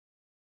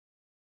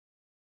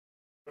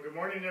Well, good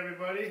morning,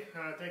 everybody.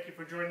 Thank you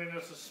for joining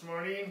us this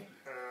morning.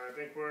 I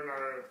think we're in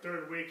our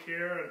third week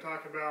here and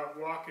talk about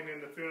walking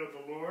in the fear of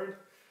the Lord.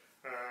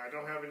 I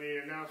don't have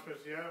any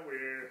announcements yet. For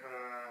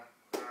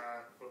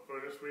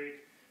this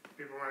week,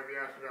 people might be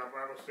asking about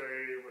Bible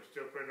study. We're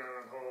still putting that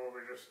on hold.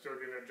 We're just still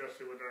getting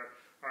adjusted with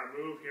our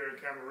move here in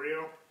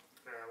Camarillo.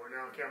 We're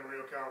now in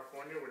Camarillo,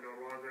 California. We're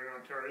no longer in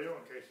Ontario,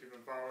 in case you've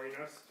been following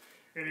us.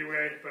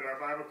 Anyway, but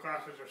our Bible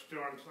classes are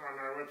still on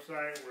our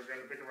website. We're going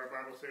to pick up our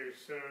Bible study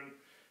soon.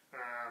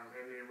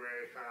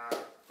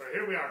 But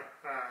here we are,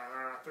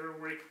 our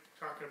third week,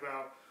 talking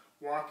about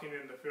walking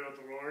in the fear of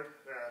the Lord.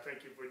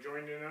 Thank you for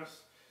joining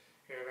us.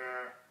 And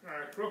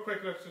real quick,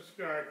 let's just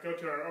go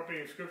to our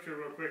opening scripture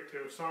real quick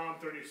to Psalm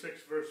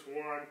 36, verse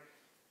 1,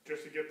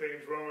 just to get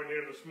things rolling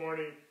here this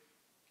morning.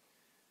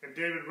 And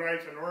David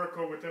writes, "An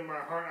oracle within my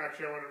heart."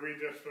 Actually, I want to read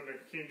this from the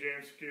King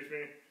James, excuse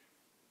me.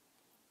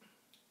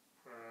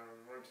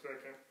 1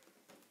 second.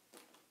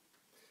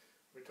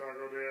 We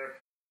toggle there.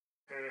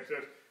 And it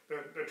says,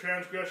 the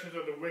transgressions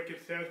of the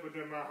wicked says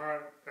within my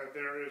heart that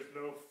there is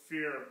no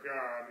fear of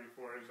God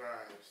before his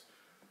eyes.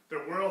 The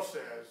world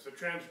says, the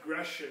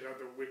transgression of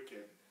the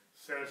wicked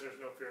says there's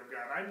no fear of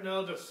God. I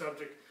know the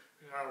subject,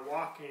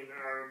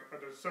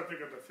 the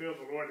subject of the fear of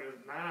the Lord is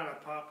not a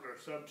popular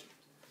subject,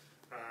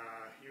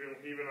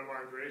 even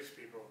among grace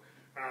people.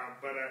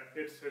 But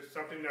it's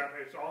something that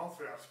is all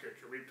throughout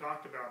Scripture. We've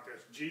talked about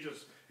this.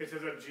 It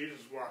says that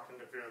Jesus walked in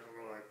the fear of the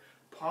Lord.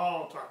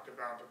 Paul talked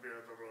about the fear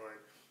of the Lord.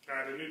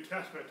 The New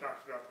Testament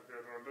talks about the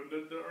fear of the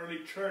Lord. The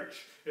early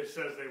church, it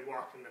says they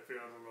walked in the fear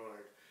of the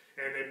Lord.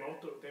 And they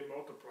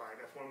multiplied.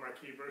 That's one of my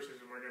key verses,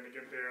 and we're going to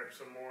get there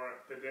some more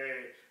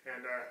today.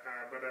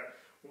 But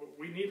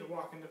we need to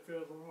walk in the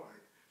fear of the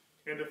Lord.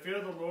 And the fear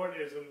of the Lord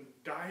is in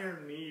dire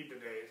need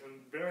today. It's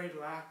in very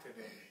lack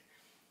today.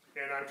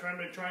 And I'm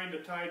trying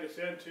to tie this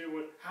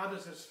into how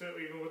does this fit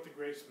even with the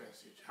grace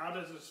message? How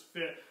does this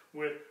fit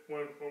with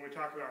when we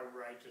talk about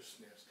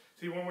righteousness?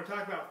 See, when we're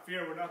talking about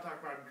fear, we're not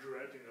talking about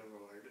dreading the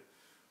Lord.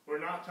 We're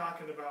not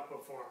talking about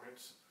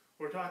performance.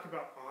 We're talking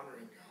about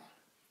honoring God.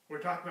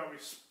 We're talking about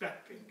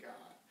respecting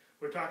God.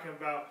 We're talking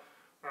about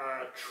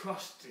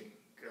trusting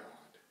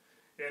God.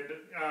 And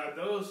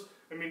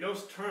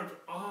those terms,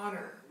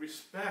 honor,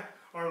 respect,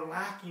 are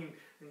lacking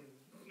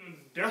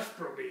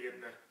desperately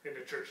in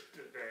the church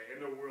today,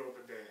 in the world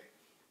today.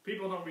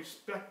 People don't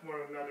respect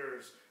one another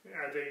as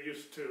they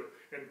used to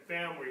in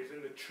families,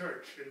 in the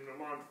church, and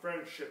among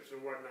friendships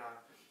and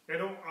whatnot. They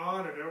don't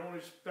honor, they don't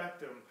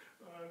respect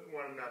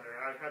one another.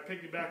 I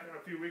piggybacked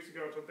a few weeks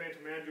ago some things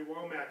from Andrew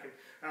Womack and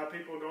how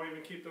people don't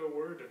even keep their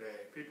word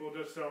today. People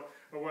just or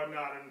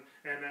whatnot.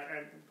 And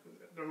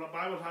the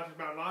Bible talks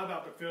about a lot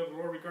about the fear of the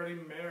Lord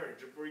regarding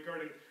marriage,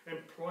 regarding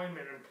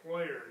employment,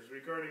 employers,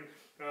 regarding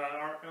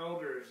our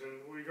elders,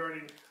 and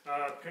regarding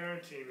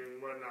parenting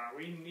and whatnot.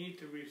 We need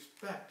to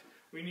respect.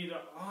 We need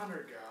to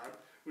honor God.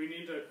 We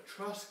need to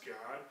trust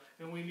God,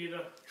 and we need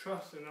to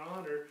trust and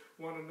honor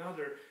one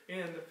another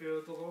in the fear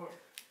of the Lord.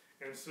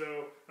 And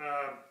so,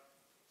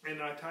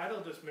 and I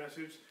titled this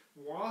message,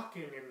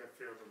 Walking in the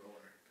Fear of the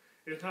Lord.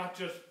 It's not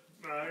just,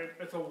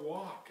 it's a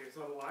walk, it's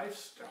a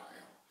lifestyle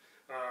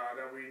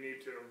that we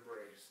need to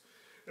embrace.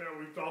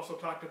 We've also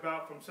talked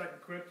about from 2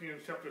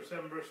 Corinthians chapter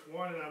 7, verse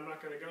 1, and I'm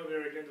not going to go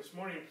there again this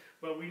morning,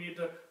 but we need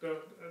the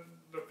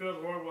fear of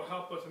the Lord will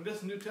help us. In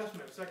this New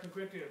Testament, 2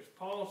 Corinthians,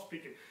 Paul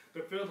speaking,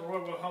 the fear of the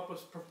Lord will help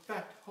us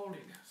perfect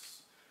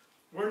holiness.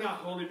 We're not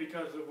holy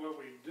because of what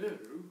we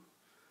do.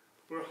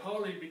 We're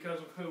holy because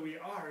of who we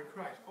are in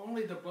Christ.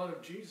 Only the blood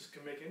of Jesus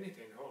can make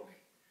anything holy.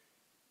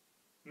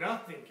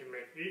 Nothing can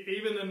make.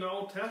 Even in the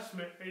Old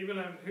Testament, even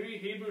in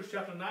Hebrews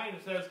chapter 9,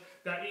 it says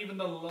that even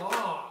the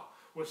law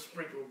was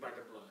sprinkled by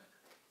the blood.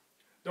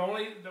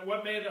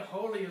 What made it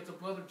holy is the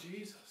blood of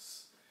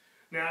Jesus.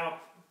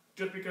 Now,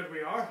 just because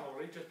we are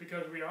holy, just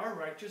because we are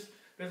righteous,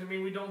 doesn't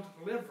mean we don't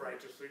live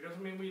righteously.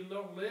 Doesn't mean we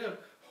don't live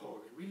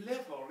holy. We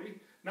live holy,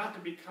 not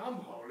to become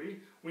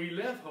holy. We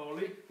live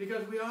holy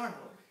because we are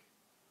holy.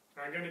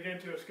 I'm going to get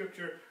into a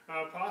scripture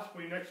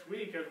possibly next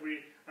week, I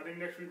think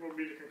next week will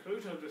be the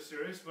conclusion of this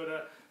series,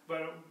 but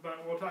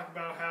we'll talk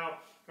about how,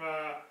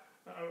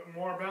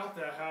 more about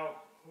that,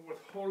 how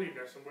with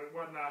holiness and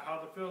whatnot, how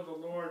the fear of the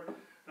Lord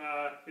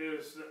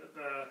is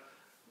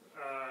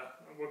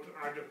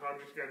I'm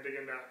just going to dig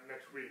in that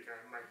next week. I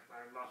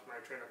lost my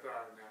train of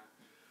thought on that.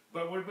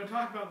 But we've been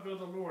talking about the fear of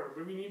the Lord.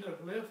 We need to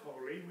live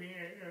holy.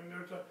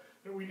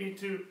 We need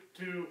to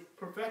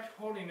perfect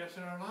holiness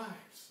in our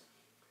lives.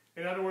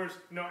 In other words,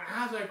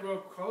 as I grow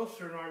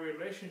closer in our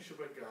relationship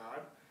with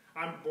God,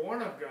 I'm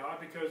born of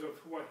God because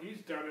of what He's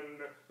done and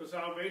the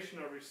salvation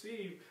I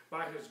received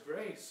by His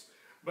grace.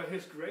 But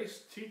His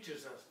grace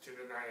teaches us to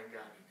deny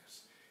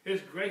ungodliness.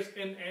 His grace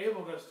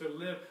enabled us to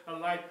live a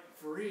life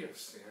free of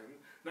sin,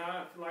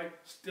 not a life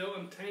still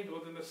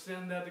entangled in the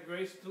sin that the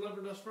grace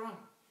delivered us from.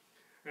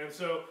 And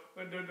so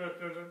there's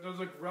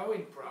a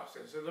growing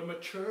process. There's a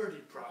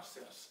maturity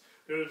process.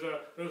 There's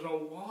a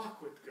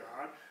walk with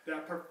God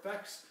that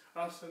perfects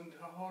us into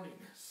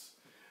holiness.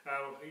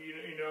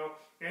 You know,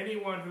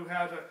 anyone who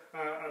has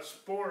a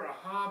sport, a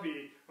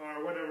hobby,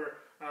 or whatever,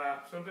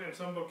 something in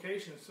some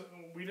vocations,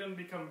 we didn't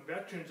become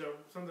veterans of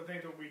some of the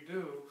things that we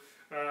do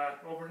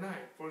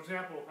overnight. For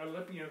example,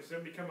 Olympians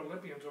didn't become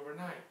Olympians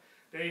overnight.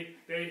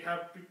 They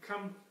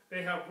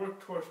have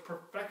worked towards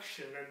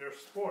perfection in their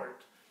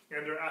sport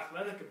and their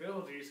athletic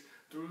abilities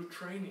through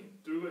training,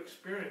 through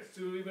experience,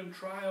 through even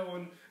trial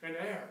and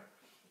error.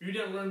 You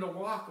didn't learn to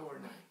walk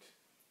overnight.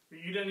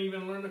 You didn't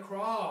even learn to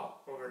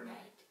crawl overnight.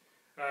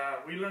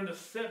 We learned to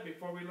sit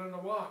before we learned to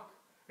walk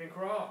and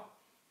crawl.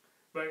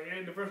 But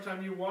the first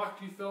time you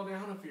walked, you fell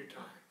down a few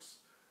times.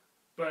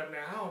 But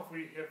now,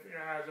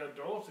 as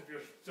adults, if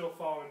you're still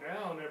falling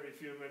down every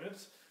few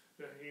minutes,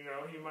 you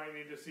know, you might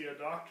need to see a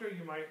doctor.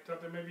 You might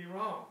something may be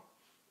wrong.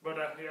 But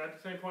at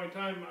the same point in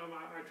time,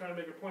 I'm trying to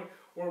make a point.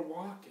 We're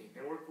walking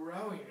and we're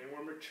growing and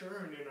we're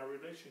maturing in our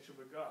relationship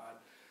with God.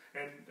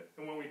 And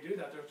when we do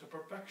that, there's a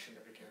perfection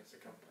that begins to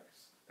come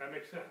place. That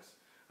makes sense.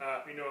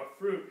 You know, a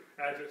fruit,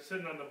 as it's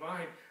sitting on the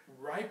vine,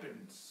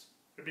 ripens.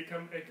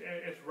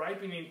 It's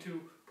ripening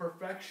to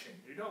perfection.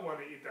 You don't want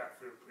to eat that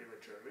fruit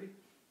prematurely.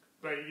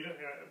 But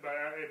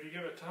if you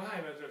give it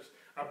time, as it's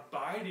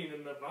abiding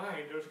in the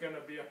vine, there's going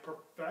to be a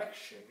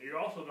perfection. You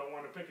also don't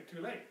want to pick it too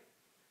late.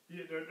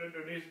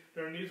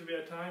 There needs to be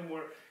a time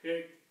where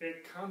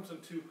it comes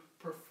into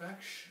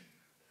perfection.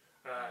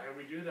 And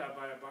we do that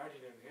by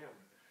abiding in Him.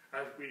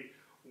 As we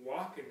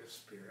walk in the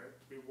Spirit,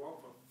 we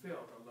won't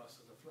fulfill the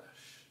lust of the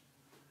flesh.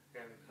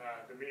 And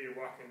to me,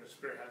 walking in the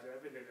Spirit has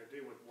everything to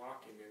do with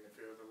walking in the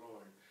fear of the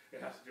Lord.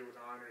 It has to do with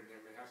honoring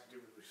Him. It has to do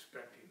with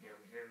respecting Him,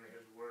 hearing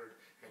His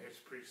word and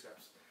His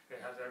precepts. It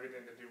has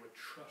everything to do with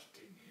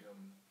trusting Him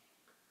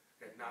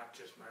and not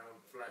just my own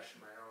flesh,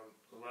 my own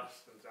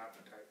lusts and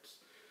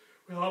appetites.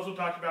 We also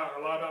talked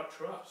a lot about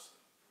trust.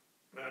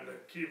 And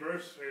the key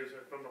verse is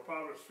from the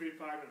Proverbs 3,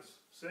 5, and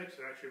 6,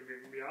 and actually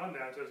beyond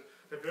that, it says,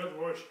 the fear of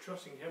the Lord is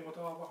trusting Him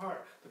with all our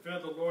heart. The fear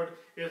of the Lord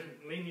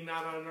isn't leaning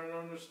out on our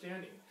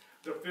understanding.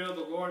 The fear of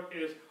the Lord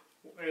is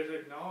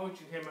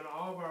acknowledging Him in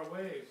all of our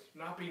ways,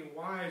 not being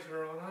wise in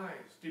our own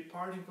eyes,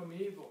 departing from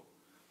evil.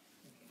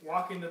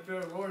 Walking the fear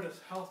of the Lord is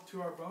health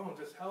to our bones.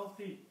 It's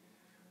healthy.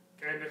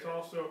 And it's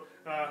also,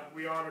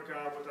 we honor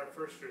God with our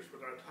firstfruits,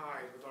 with our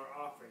tithes, with our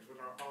offerings,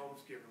 with our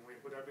almsgiving,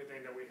 with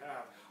everything that we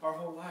have. Our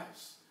whole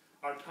lives,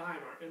 our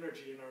time, our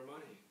energy, and our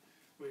money.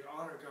 We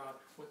honor God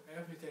with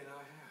everything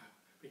I have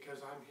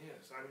because I'm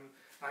His.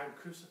 I'm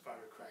crucified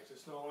with Christ.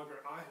 It's no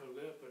longer I who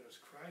live, but it's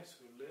Christ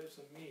who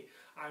lives in me.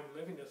 I'm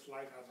living this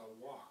life as a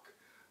walk,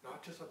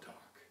 not just a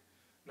talk,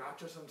 not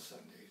just on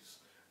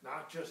Sundays,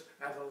 not just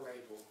as a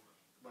label,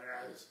 but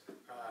as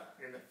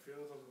in the fear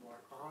of the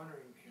Lord,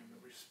 honoring Him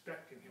and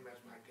respecting Him as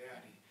my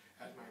daddy,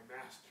 as my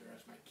master,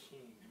 as my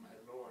king, and my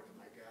Lord, and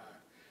my God.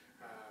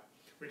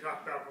 We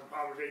talked about from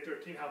Proverbs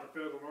 8:13 how the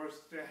fear of the Lord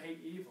is to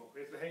hate evil,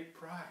 it's to hate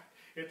pride,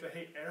 it's to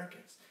hate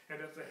arrogance, and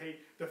it's to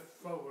hate the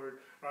forward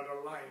or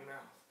the lying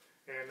mouth,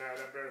 and that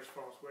bears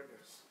false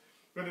witness.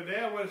 But today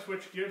I want to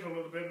switch gears a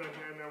little bit,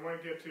 and I want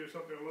to get to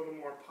something a little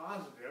more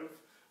positive.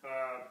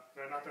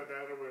 Not that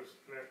that was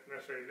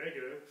necessarily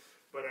negative,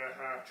 but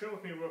turn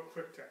with me real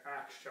quick to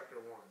Acts chapter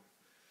 1.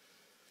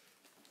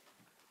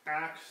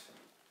 Acts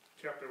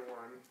chapter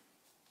 1.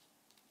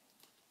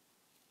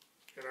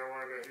 And I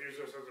want to use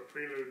this as a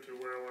prelude to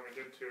where I want to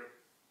get to.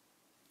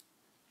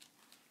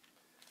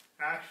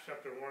 Acts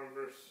chapter 1,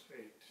 verse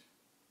 8.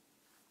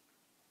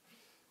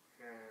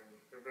 And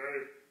a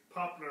very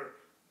popular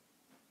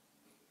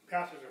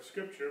passage of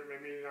Scripture,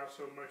 maybe not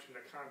so much in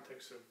the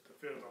context of the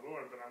fear of the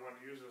Lord, but I want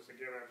to use this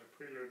again as a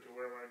prelude to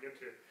where I want to get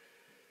to.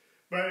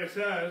 But it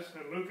says,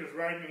 and Luke is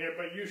writing here,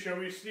 but you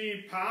shall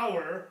receive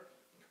power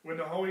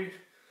when the Holy...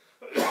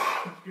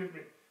 excuse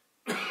me.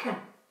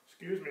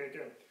 excuse me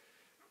again.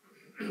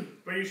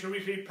 But you shall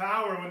receive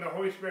power when the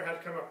Holy Spirit has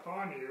come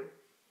upon you,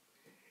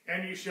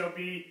 and you shall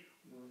be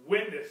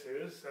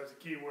witnesses. That's the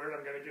key word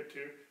I'm going to get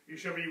to. You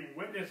shall be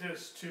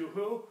witnesses to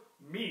who?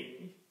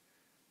 Me.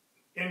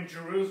 In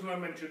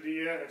Jerusalem and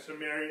Judea and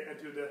Samaria and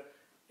to the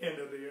end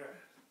of the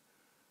earth.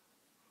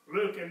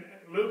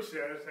 Luke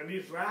says, in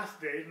these last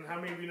days, and how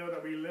many of you know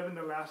that we live in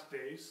the last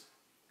days?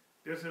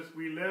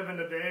 We live in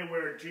a day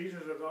where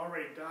Jesus has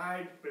already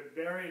died, been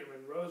buried,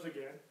 and rose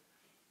again.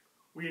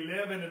 We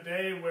live in a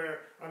day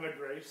where, under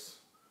grace,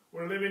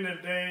 we're living in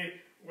a day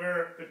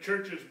where the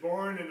church is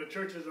born and the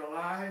church is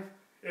alive.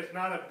 It's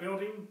not a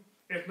building.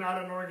 It's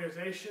not an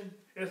organization.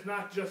 It's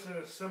not just an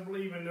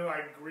assembly, even though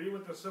I agree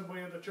with the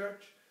assembly of the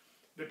church.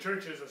 The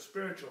church is a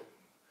spiritual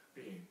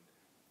being,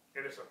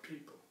 and it's a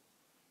people.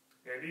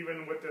 And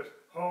even with this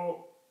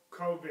whole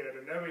COVID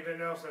and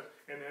everything else,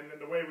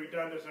 and the way we've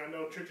done this, and I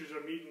know churches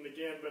are meeting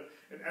again, but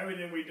in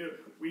everything we do,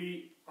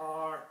 we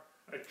are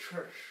a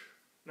church.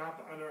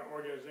 Not under an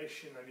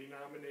organization, a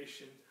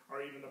denomination,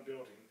 or even a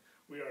building.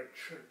 We are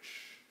a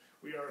church.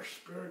 We are a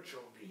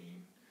spiritual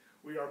being.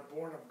 We are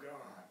born of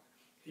God.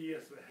 He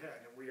is the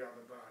head, and we are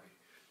the body.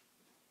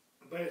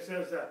 But it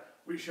says that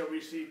we shall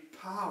receive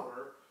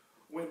power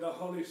when the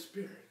Holy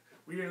Spirit.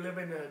 We are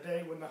living in a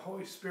day when the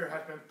Holy Spirit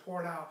has been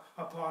poured out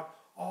upon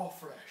all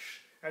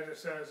flesh. as it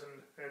says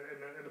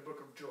in the book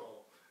of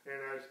Joel,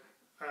 and as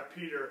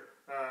Peter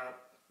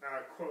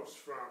quotes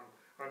from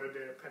on the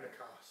day of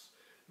Pentecost.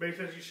 But he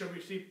says, you shall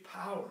receive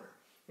power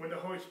when the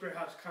Holy Spirit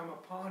has come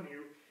upon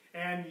you,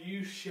 and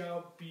you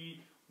shall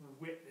be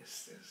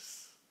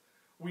witnesses.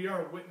 We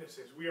are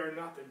witnesses. We are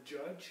not the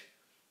judge,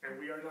 and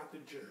we are not the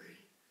jury.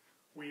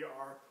 We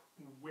are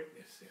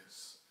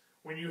witnesses.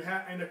 When you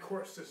have, in a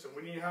court system,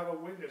 when you have a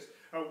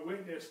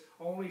witness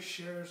only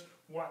shares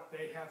what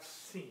they have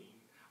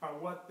seen or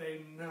what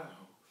they know.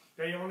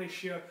 They only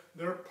share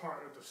their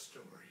part of the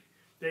story.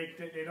 They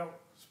don't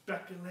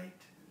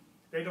speculate.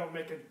 They don't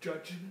make a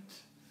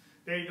judgment.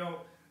 They don't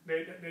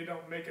make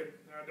a.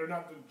 They're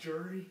not the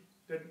jury.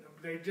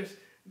 They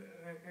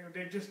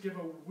just give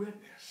a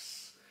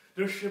witness.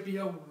 There should be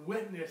a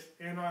witness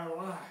in our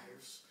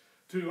lives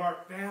to our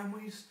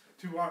families,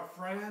 to our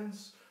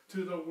friends,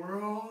 to the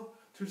world,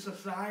 to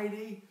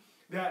society,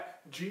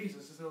 that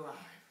Jesus is alive.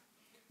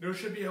 There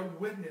should be a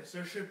witness.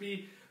 There should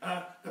be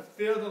the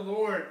fear of the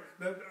Lord,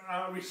 the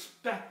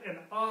respect and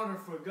honor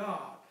for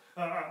God,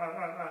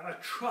 a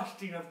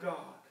trusting of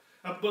God,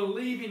 a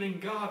believing in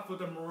God for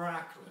the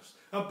miraculous,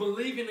 a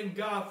believing in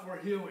God for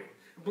healing,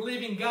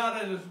 believing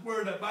God at His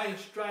word that by His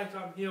stripes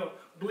I'm healed,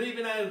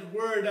 believing at His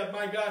word that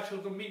my God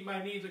shall meet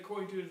my needs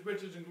according to His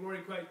riches and glory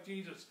in Christ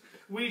Jesus.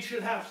 We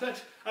should have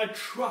such a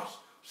trust,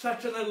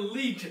 such an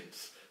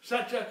allegiance,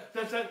 such a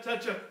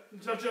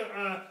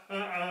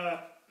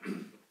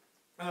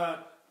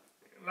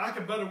lack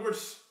of a better word,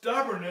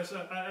 stubbornness,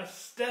 a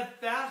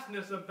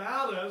steadfastness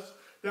about us,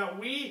 that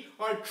we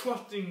are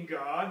trusting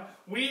God,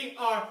 we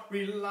are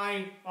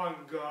relying on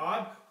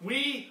God,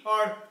 He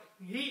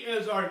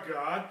is our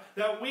God,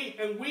 that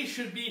we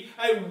should be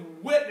a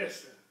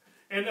witness.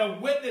 And a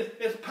witness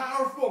is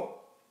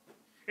powerful.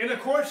 In a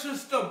court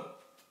system,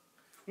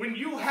 when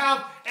you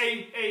have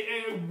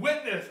a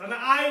witness, an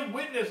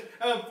eyewitness,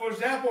 for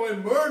example, a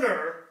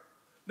murder,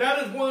 that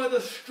is one of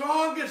the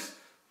strongest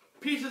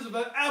pieces of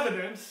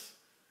evidence,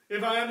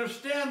 if I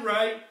understand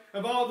right,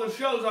 of all the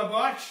shows I've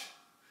watched,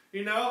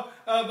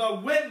 of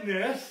a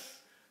witness.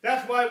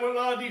 That's why a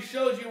lot of these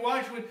shows you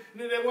watch, when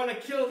they want to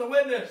kill the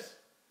witness.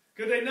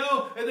 Because they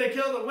know if they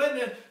kill the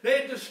witness,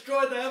 they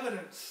destroy the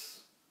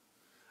evidence.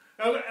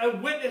 A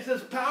witness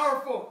is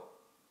powerful.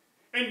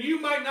 And you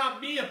might not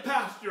be a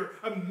pastor,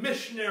 a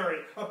missionary,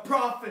 a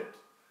prophet,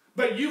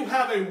 but you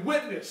have a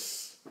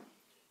witness.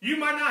 You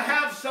might not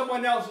have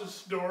someone else's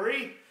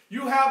story.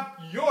 You have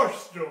your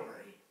story.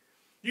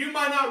 You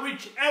might not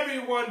reach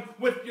everyone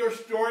with your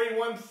story in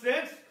one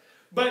sense,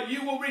 but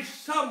you will reach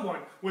someone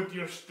with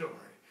your story.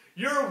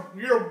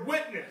 Your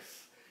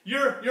witness,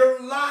 your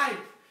life,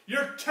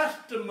 your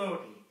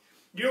testimony,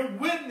 your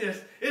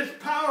witness is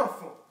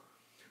powerful.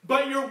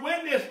 But your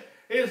witness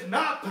is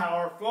not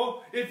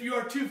powerful if you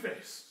are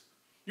two-faced.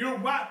 Your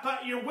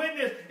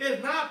witness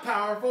is not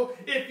powerful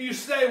if you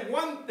say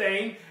one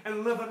thing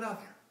and live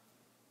another.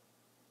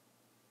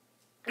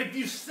 If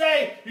you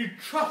say you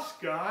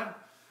trust God,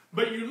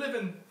 but you live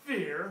in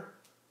fear,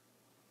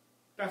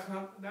 that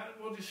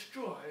will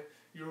destroy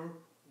your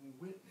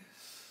witness.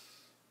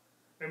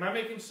 Am I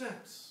making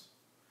sense?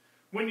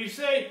 When you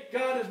say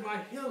God is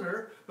my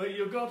healer, but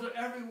you go to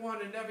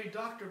everyone and every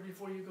doctor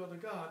before you go to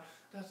God,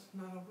 that's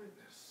not a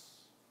witness.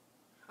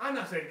 I'm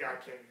not saying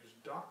God can't use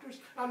doctors.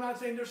 I'm not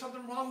saying there's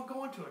something wrong with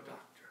going to a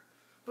doctor.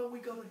 But we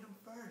go to Him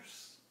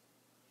first.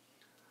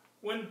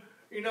 When,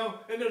 and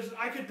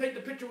I could paint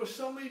the picture with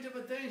so many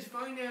different things,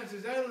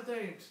 finances, other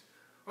things.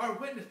 Our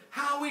witness,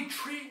 how we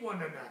treat one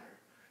another.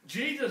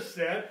 Jesus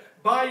said,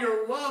 by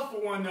your love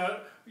for one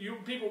another, you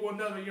people will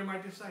know that you're my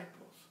disciples.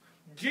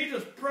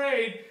 Jesus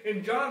prayed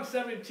in John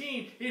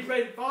 17, He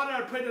prayed, Father,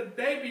 I pray that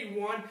they be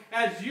one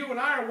as you and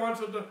I are one,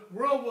 so the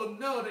world will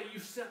know that you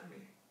sent me.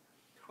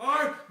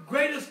 Our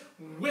greatest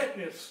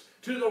witness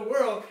to the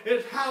world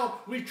is how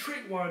we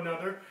treat one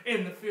another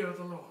in the fear of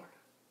the Lord.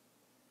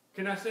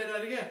 Can I say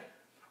that again?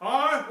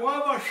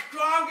 One of our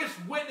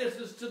strongest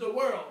witnesses to the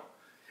world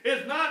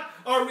is not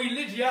our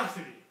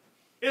religiosity.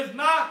 It's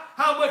not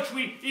how much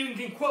we even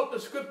can quote the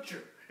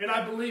scripture, and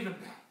I believe in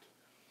that.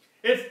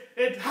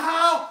 It's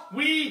how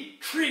we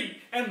treat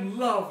and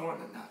love one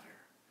another.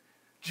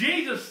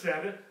 Jesus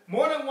said it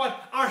more than once.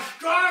 Our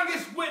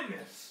strongest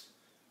witness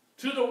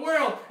to the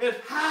world is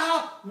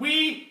how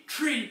we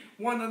treat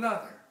one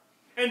another.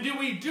 And do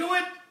we do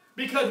it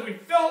because we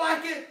feel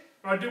like it,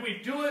 or do we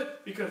do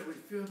it because we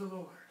fear the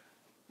Lord?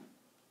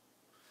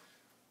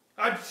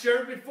 I've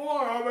shared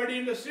before already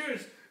in the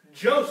series,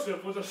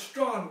 Joseph was a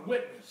strong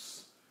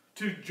witness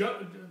to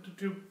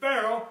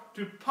Pharaoh,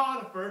 to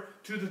Potiphar,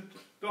 to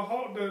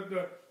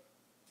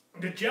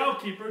the jail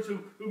keepers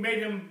who made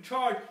him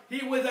charge.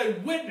 He was a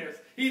witness.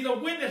 He's a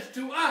witness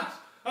to us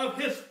of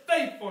his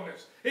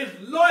faithfulness, his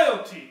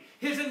loyalty,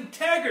 his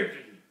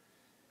integrity,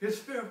 his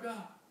fear of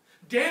God.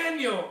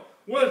 Daniel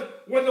was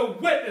a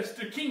witness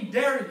to King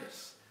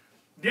Darius.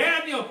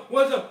 Daniel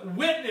was a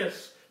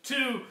witness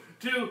to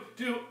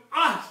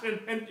us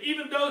and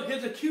even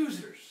his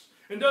accusers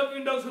and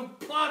even those who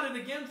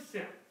plotted against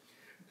him.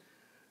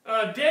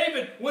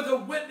 David was a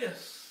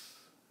witness.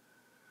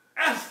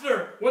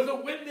 Esther was a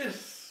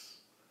witness.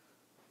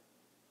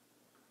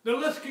 The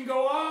list can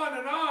go on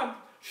and on.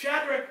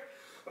 Shadrach,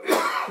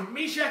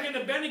 Meshach, and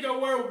Abednego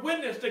were a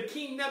witness to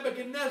King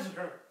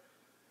Nebuchadnezzar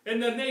in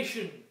the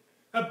nation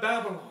of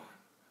Babylon,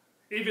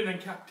 even in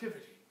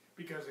captivity,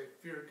 because they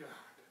feared God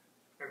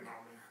and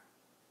not man.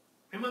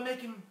 Am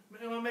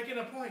I making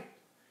a point?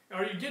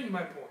 Are you getting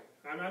my point?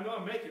 I know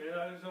I'm making it.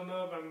 I just don't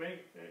know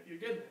if you're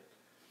getting it.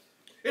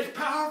 It's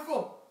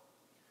powerful.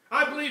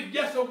 I believe,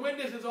 yes, a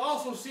witness is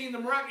also seeing the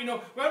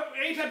miraculous.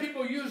 Anytime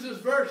people use this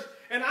verse,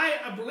 and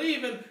I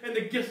believe in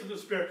the gifts of the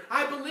Spirit.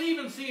 I believe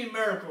in seeing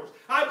miracles.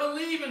 I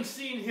believe in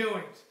seeing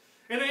healings.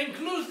 And it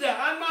includes that.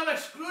 I'm not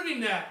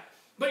excluding that.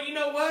 But you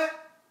know what?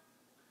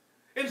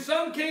 In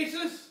some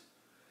cases,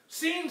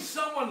 seeing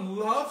someone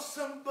love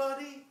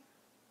somebody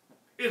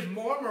is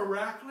more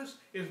miraculous,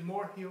 is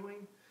more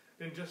healing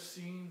than just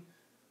seeing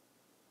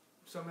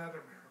some other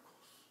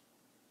miracles.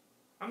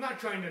 I'm not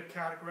trying to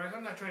categorize.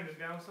 I'm not trying to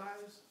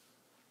downsize.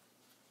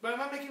 But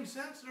am I making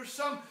sense? There's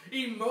some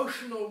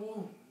emotional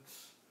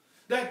wounds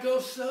that go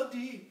so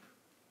deep.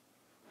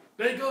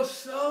 They go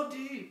so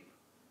deep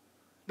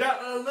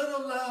that a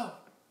little love,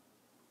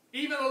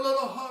 even a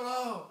little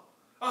hello,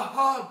 a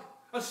hug,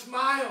 a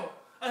smile,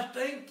 a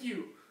thank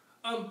you,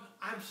 I'm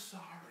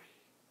sorry,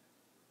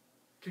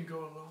 can go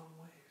a long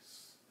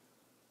ways.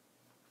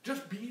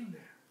 Just being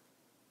there.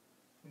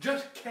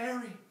 Just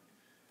caring.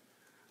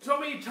 So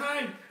many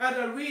times as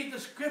I read the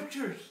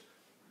scriptures,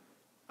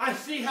 I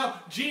see how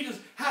Jesus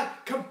had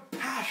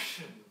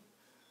compassion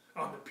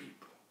on the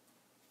people.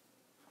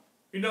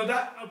 You know,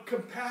 that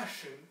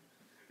compassion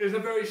is a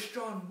very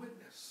strong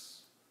witness.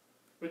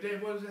 But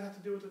then what does it have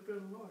to do with the fear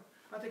of the Lord?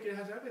 I think it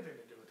has everything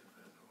to do with the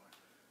fear of the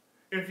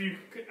Lord. If you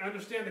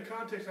understand the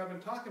context I've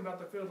been talking about,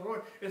 the fear of the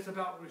Lord, it's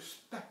about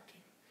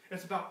respecting.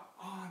 It's about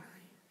honoring.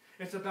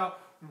 It's about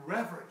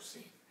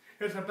reverencing.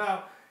 It's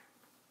about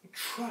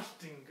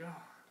trusting God.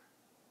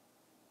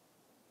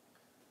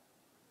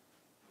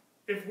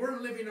 If we're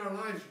living our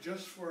lives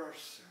just for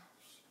ourselves,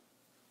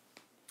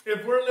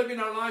 if we're living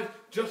our lives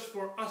just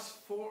for us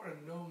four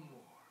and no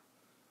more,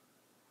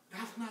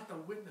 that's not the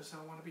witness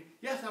I want to be.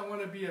 Yes, I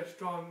want to be a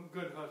strong,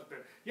 good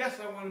husband. Yes,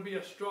 I want to be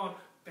a strong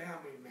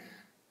family man.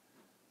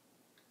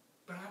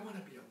 But I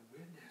want to be a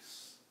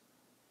witness.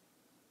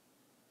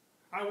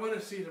 I want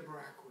to see the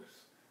miraculous.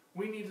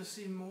 We need to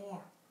see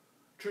more.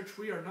 Church,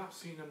 we are not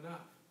seeing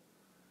enough.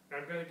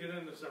 I'm going to get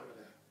into some of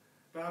that.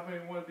 But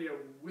I want to be a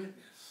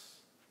witness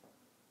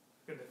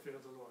in the fear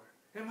of the Lord.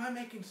 Am I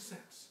making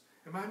sense?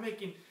 Am I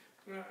making...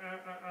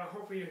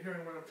 hopefully you're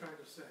hearing what I'm trying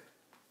to say.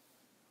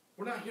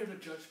 We're not here to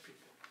judge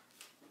people.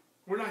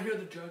 We're not here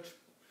to judge.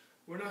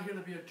 We're not here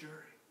to be a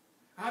jury.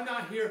 I'm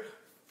not here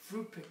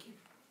fruit picking.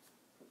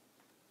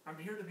 I'm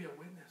here to be a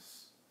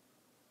witness.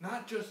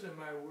 Not just in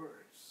my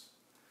words,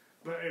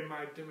 but in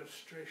my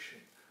demonstration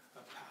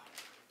of power.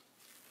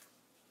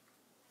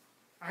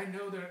 I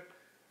know that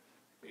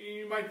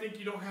you might think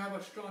you don't have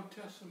a strong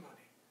testimony.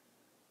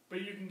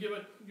 But you can give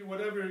it,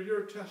 whatever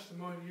your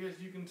testimony is,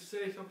 you can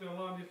say something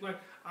along these lines.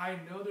 I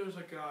know there's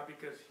a God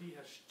because He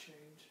has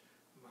changed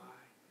my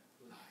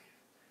life.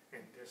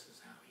 And this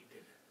is how He did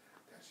it.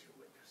 That's your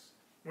witness.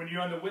 When you're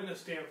on the witness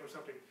stand for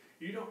something,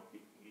 you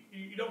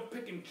don't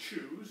pick and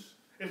choose.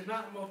 It's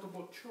not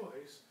multiple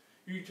choice.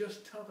 You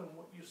just tell them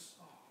what you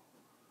saw.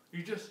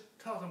 You just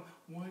tell them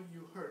what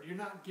you heard. You're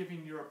not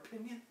giving your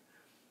opinion.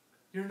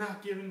 You're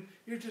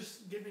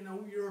just giving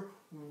your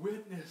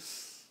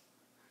witness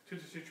to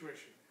the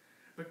situation.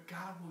 But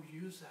God will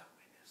use that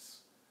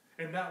witness.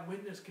 And that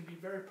witness can be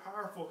very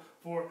powerful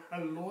for a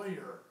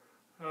lawyer,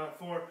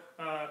 for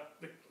a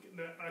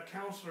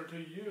counselor to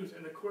use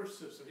in the court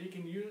system.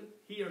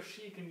 He or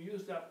she can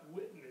use that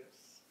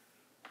witness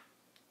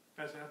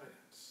as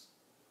evidence.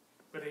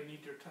 But they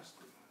need your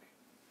testimony.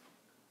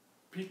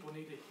 People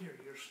need to hear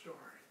your story.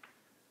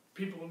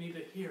 People need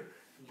to hear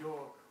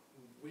your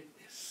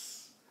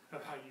witness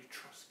of how you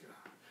trust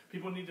God.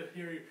 People need to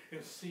hear you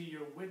and see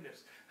your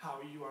witness, how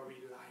you are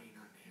relying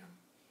on Him.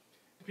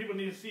 People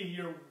need to see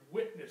your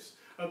witness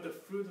of the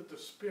fruit of the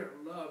Spirit: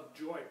 love,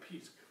 joy,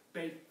 peace,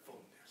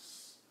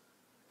 faithfulness,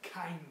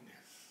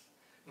 kindness,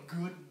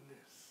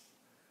 goodness.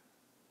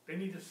 They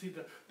need to see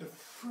the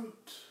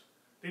fruit.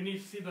 They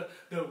need to see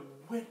the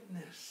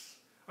witness.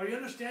 Are you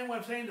understand what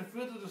I'm saying? The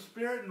fruit of the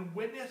Spirit and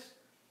witness?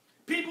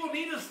 People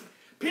need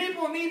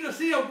to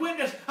see a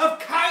witness of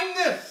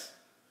kindness.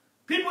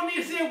 People need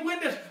to see a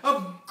witness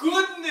of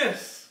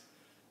goodness.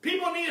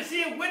 People need to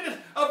see a witness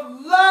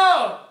of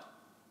love.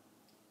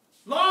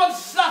 Long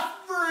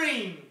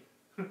suffering.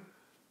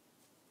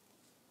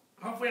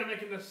 Hopefully I'm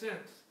making the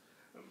sense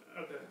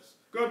of this.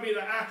 Go with me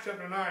to Acts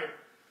chapter 9.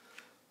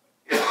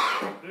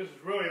 This is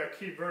really a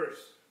key verse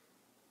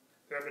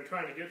that I've been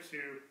trying to get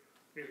to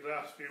these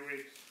last few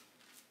weeks.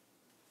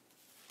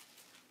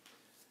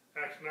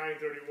 Acts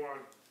 9:31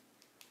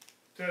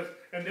 says,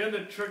 and then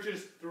the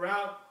churches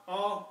throughout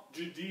all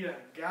Judea,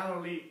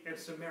 Galilee, and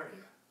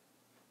Samaria.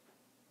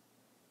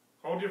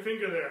 Hold your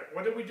finger there.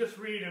 What did we just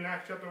read in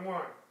Acts chapter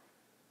 1?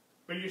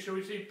 But you shall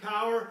receive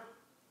power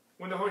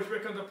when the Holy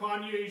Spirit comes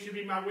upon you, you should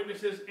be my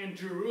witnesses in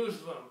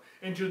Jerusalem,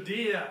 in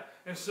Judea,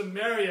 and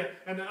Samaria,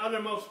 and the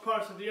uttermost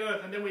parts of the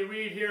earth. And then we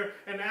read here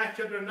in Acts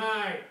chapter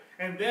 9,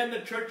 and then the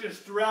churches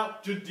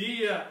throughout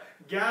Judea,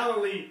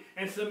 Galilee,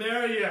 and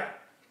Samaria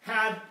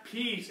had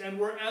peace and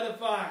were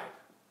edified.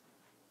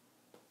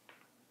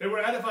 They were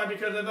edified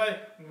because of the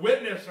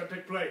witness that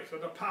took place,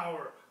 of the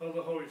power of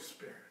the Holy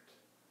Spirit.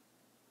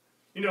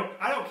 You know,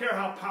 I don't care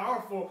how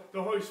powerful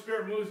the Holy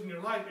Spirit moves in your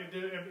life,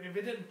 if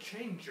it didn't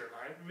change your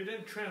life, if it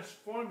didn't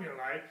transform your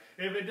life,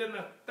 if it didn't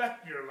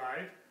affect your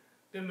life,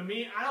 then to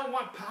me, I don't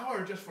want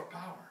power just for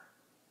power.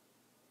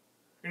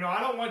 You know, I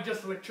don't want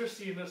just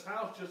electricity in this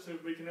house just so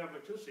we can have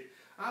electricity.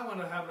 I want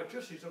to have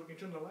electricity so we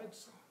can turn the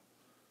lights on,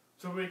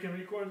 so we can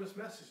record this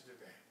message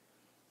today.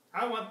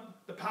 I want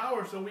the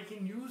power so we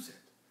can use it.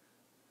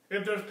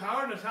 If there's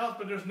power in this house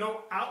but there's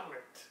no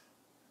outlet,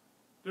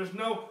 there's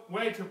no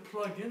way to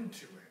plug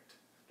into it,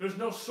 there's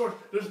no source,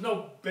 there's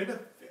no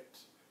benefit,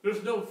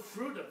 there's no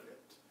fruit of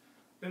it,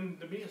 then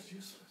to me it's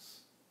useless.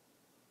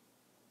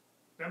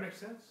 That makes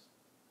sense?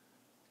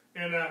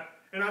 And I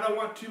don't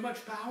want too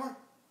much power,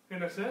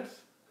 in a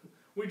sense.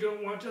 We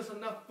don't want just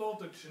enough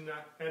voltage in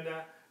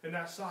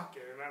that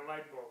socket, in that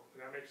light bulb.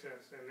 That makes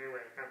sense. And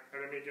anyway,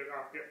 let me get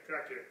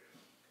track here.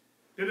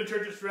 Then the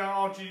churches throughout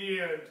all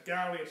Judea and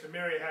Galilee and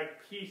Samaria had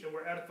peace and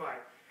were edified.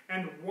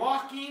 And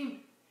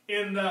walking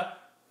in the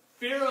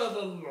fear of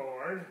the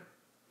Lord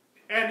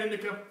and in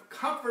the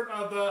comfort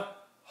of the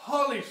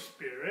Holy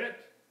Spirit,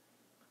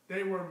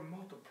 they were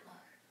multiplied.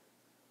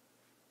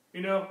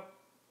 You know,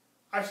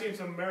 I've seen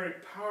some very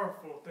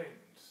powerful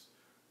things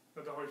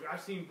of the Holy Spirit.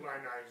 I've seen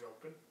blind eyes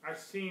open. I've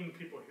seen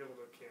people healed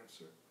of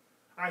cancer.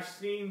 I've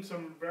seen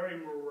some very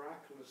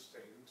miraculous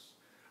things.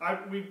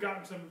 We've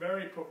gotten some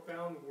very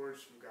profound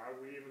words from God.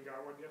 We even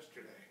got one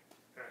yesterday,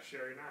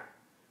 Sherry and I.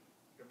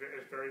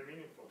 It's very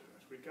meaningful to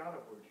us. We got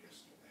a word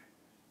yesterday.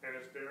 And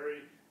it's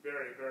very,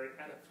 very, very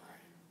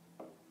edifying.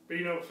 But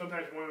you know,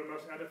 sometimes one of the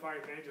most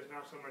edifying things is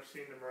not so much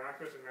seeing the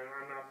miraculous, and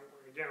I'm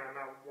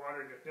not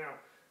watering it down,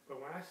 but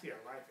when I see a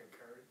life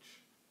encouraged,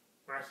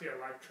 when I see a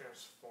life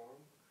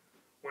transformed,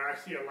 when I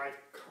see a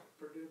life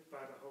comforted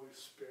by the Holy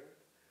Spirit,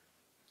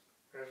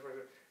 and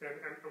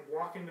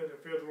walking in the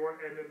fear of the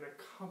Lord and in the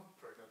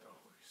comfort of the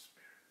Holy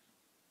Spirit.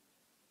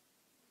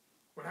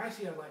 When I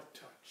see a life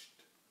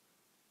touched,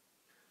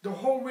 the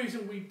whole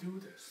reason we do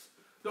this,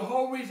 the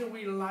whole reason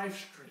we live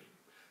stream,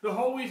 the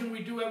whole reason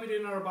we do everything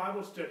in our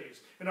Bible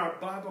studies, in our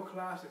Bible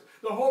classes,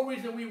 the whole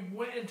reason we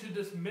went into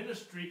this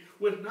ministry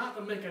was not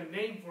to make a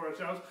name for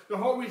ourselves. The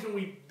whole reason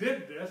we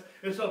did this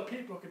is so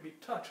people can be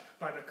touched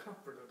by the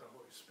comfort of the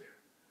Holy Spirit.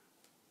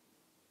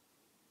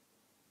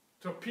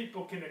 So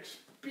people can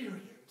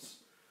experience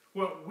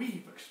what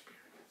we've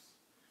experienced.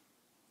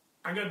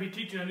 I'm going to be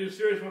teaching a new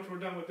series once we're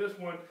done with this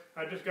one.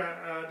 I just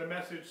got the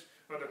message,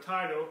 or the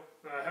title,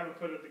 I haven't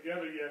put it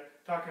together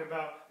yet, talking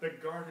about the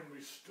garden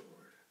restored.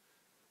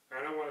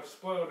 I don't want to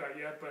spoil that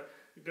yet, but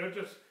there's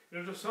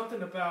just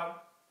something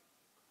about,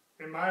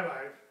 in my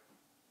life,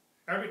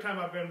 every time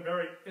I've been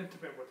very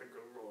intimate with the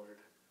Lord.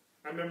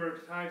 I remember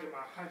times in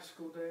my high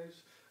school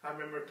days, I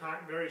remember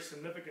very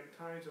significant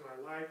times in my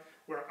life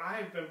where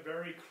I've been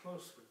very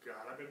close with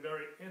God. I've been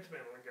very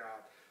intimate with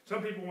God.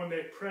 Some people, when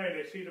they pray,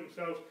 they see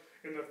themselves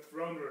in the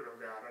throne room of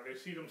God, or they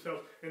see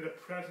themselves in the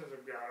presence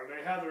of God, or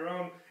they have their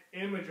own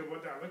image of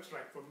what that looks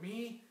like. For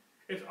me,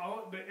 it's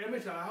all the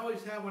image that I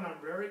always have when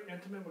I'm very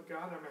intimate with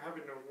God, I'm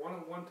having a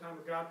one-on-one time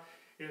with God,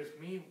 is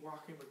me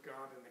walking with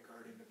God in the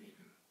Garden of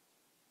Eden.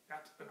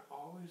 That's been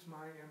always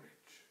my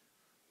image.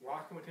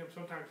 Walking with Him,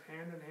 sometimes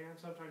hand in hand,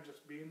 sometimes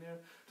just being there,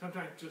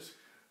 sometimes just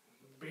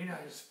being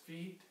at His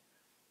feet,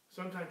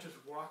 sometimes just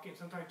walking,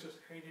 sometimes just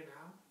hanging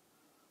out.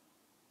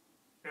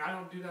 And I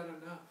don't do that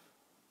enough.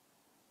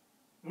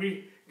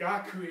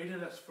 God created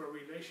us for a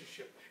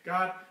relationship.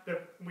 I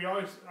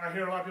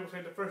hear a lot of people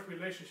say the first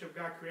relationship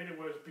God created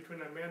was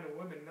between a man and a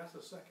woman, and that's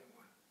the second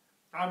one.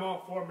 I'm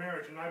all for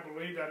marriage, and I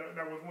believe that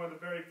was one of the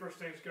very first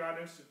things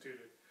God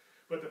instituted.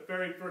 But the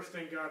very first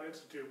thing God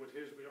instituted was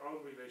His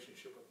own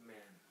relationship with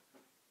man.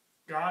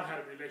 God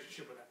had a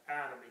relationship with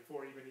Adam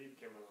before even Eve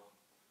came along.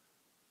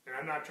 And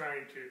I'm not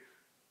trying to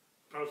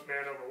post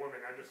man over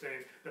woman. I'm just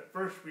saying the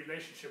first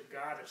relationship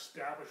God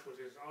established was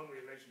His own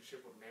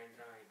relationship with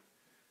mankind.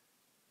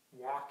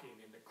 Walking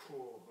in the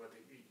cool of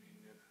the evening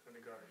in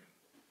the garden.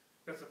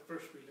 That's the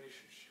first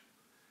relationship.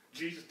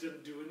 Jesus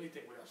didn't do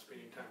anything without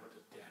spending time with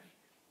His daddy,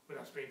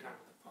 without spending time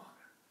with the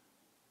Father.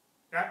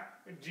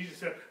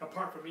 Jesus said,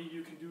 apart from me,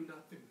 you can do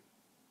nothing.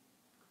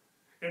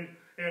 And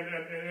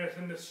it's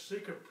in this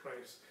secret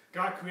place.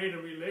 God created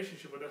a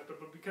relationship with us,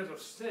 but because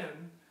of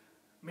sin,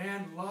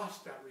 man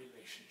lost that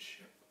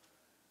relationship.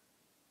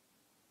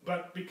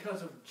 But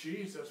because of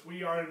Jesus,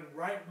 we are in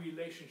right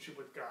relationship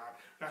with God.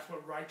 That's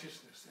what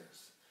righteousness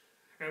is.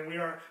 And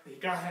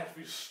God has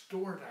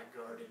restored that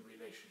garden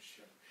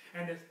relationship.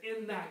 And it's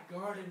in that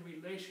garden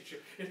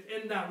relationship. It's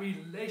in that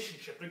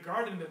relationship. The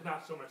garden is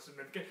not so much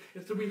significant.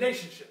 It's the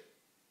relationship.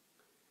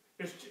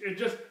 It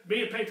just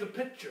paints a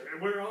picture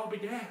and where it all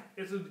began.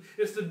 It's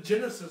the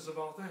genesis of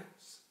all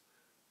things.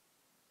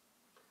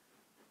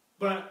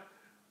 But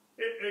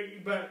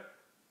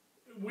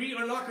we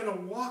are not going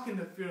to walk in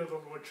the fear of the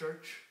Lord,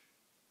 church.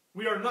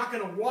 We are not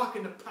going to walk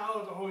in the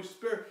power of the Holy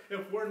Spirit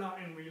if we're not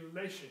in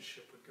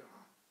relationship with God.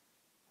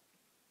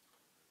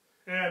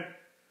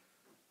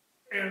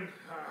 And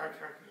I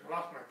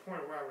lost my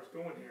point where I was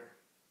going here.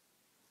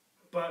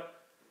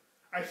 But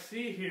I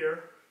see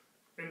here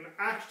in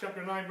Acts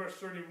chapter 9, verse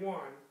 31,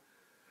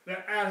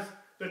 that as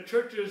the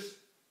churches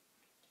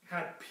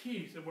had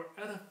peace and were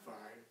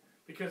edified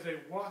because they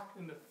walked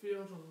in the fear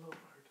of the Lord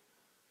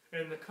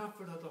and in the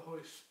comfort of the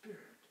Holy Spirit,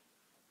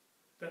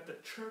 that the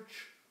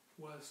church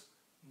was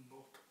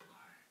multiplied.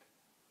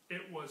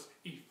 It was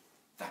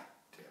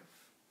effective.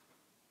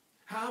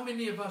 How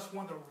many of us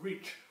want to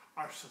reach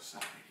our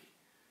society?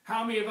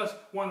 How many of us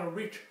want to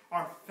reach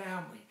our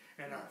family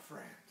and our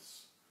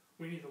friends?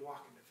 We need to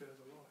walk in the fear of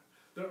the Lord.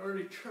 The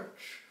early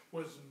church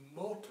was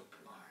multiplied.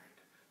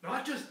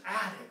 Not just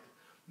added,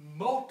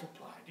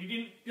 multiplied.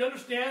 You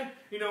understand?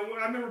 You know,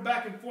 I remember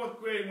back in 4th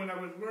grade when I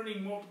was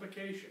learning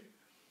multiplication.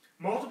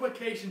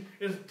 Multiplication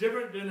is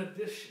different than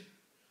addition.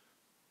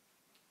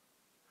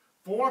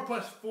 4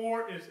 plus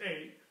 4 is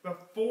 8.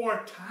 But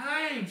 4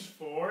 times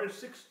 4 is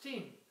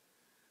 16.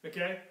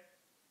 Okay?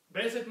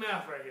 Basic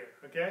math right here.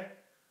 Okay?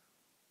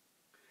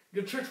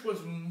 The church was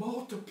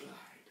multiplied.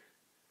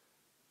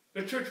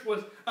 The church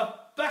was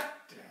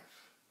effective.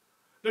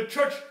 The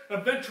church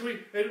eventually,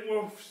 and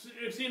we'll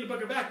see in the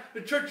book of Acts,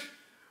 the church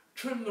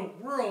turned the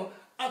world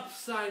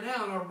upside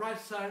down, or right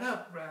side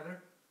up,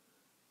 rather,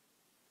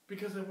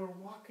 because they were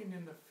walking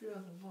in the fear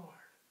of the Lord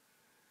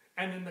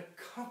and in the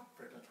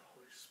comfort of the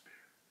Holy Spirit.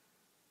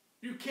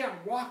 You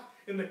can't walk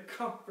in the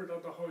comfort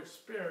of the Holy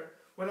Spirit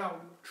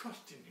without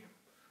trusting Him,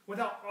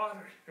 without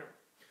honoring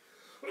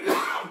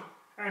Him.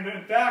 And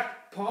in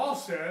fact, Paul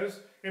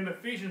says in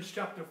Ephesians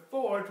chapter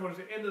 4, towards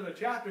the end of the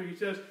chapter, he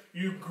says,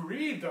 you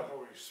grieve the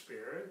Holy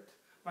Spirit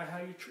by how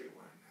you treat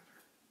one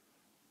another.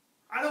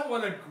 I don't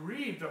want to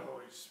grieve the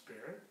Holy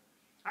Spirit.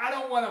 I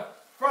don't want to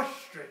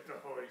frustrate the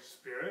Holy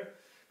Spirit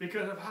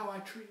because of how I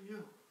treat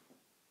you.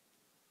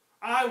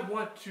 I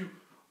want to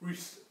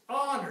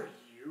honor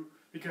you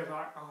because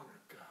I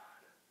honor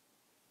God.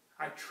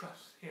 I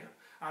trust Him.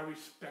 I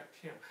respect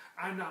Him.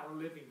 I'm not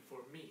living for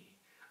me.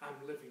 I'm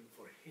living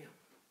for Him.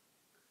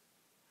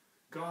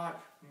 God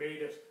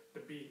made us to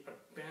be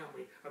a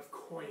family of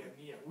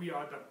koinonia. We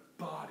are the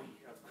body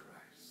of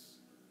Christ.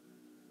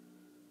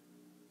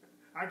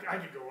 I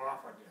could go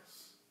off on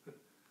this.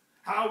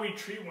 How we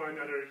treat one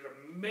another is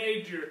a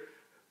major,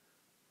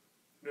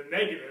 the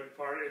negative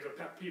part is a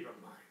pet peeve of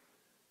mine.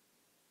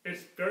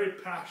 It's very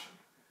passionate.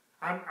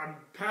 I'm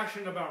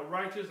passionate about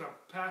righteousness. I'm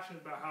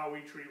passionate about how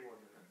we treat one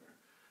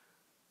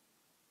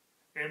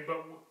another.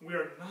 But we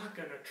are not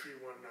going to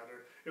treat one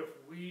another if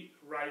we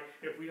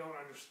don't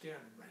understand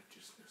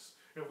righteousness,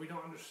 if we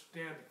don't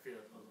understand the fear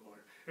of the Lord,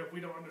 if we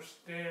don't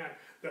understand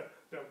the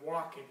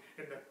walking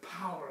and the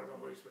power of the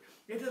Holy Spirit.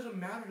 It doesn't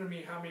matter to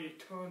me how many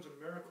tons of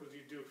miracles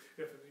you do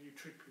if you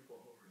treat people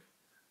holy.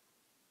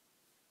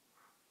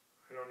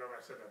 I don't know if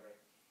I said that right.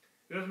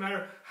 It doesn't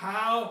matter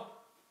how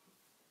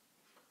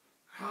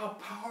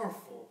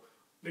powerful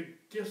the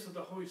gifts of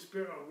the Holy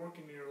Spirit are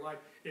working in your life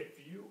if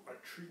you are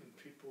treating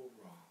people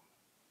wrong.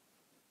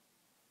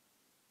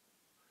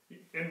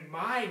 In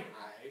my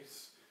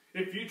eyes,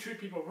 if you treat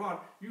people wrong,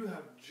 you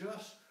have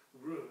just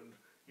ruined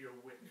your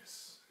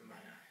witness in my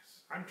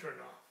eyes. I'm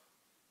turned off.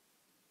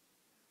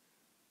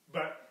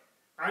 But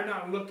I'm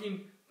not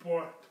looking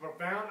for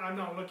profound. I'm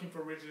not looking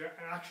for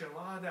reaction. A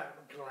lot of that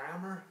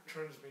glamour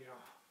turns me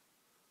off.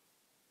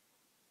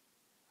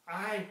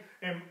 I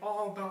am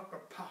all about the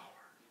power.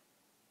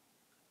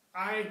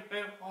 I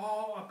am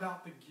all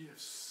about the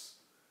gifts.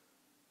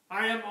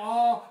 I am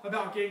all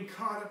about getting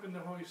caught up in the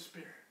Holy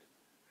Spirit.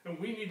 And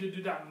we need to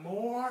do that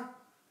more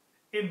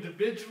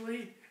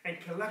individually and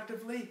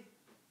collectively.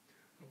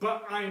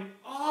 But I'm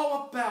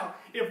all about,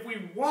 if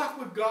we walk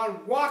with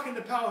God, walk in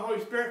the power of the Holy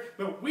Spirit,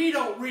 but we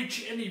don't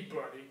reach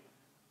anybody,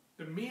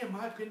 then me, in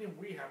my opinion,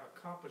 we have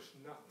accomplished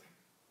nothing.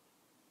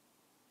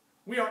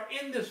 We are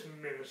in this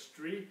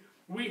ministry.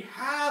 We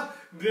have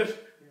this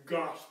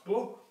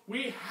gospel.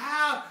 We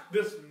have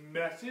this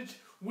message.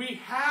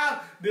 We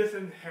have this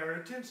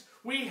inheritance.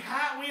 We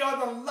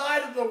are the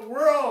light of the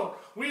world.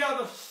 We are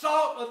the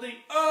salt of the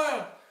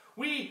earth.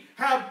 We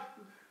have,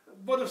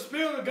 but the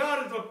Spirit of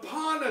God is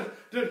upon us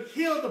to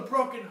heal the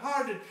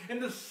brokenhearted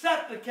and to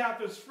set the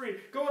captives free.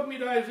 Go with me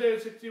to Isaiah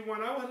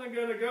 61. I wasn't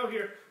going to go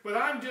here, but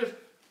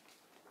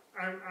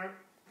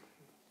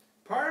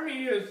part of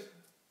me is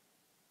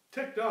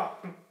ticked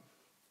off.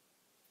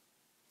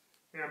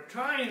 And I'm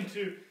trying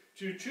to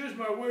choose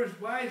my words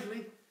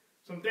wisely.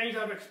 Some things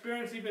I've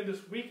experienced even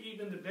this week,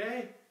 even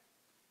today.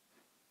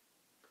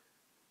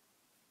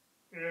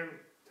 And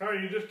tell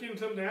you, just getting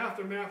some of the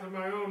aftermath of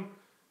my own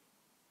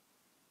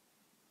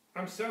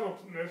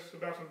unsettledness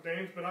about some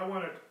things, but I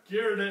want to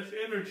gear this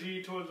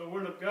energy towards the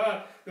Word of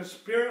God. The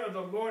Spirit of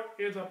the Lord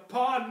is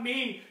upon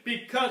me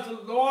because the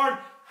Lord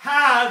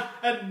has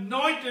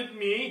anointed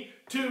me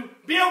to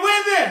be a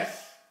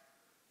witness.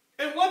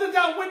 And what does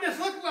that witness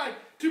look like?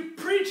 To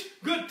preach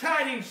good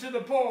tidings to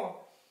the poor.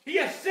 He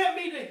has sent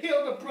me to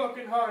heal the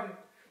brokenhearted,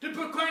 to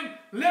proclaim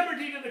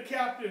liberty to the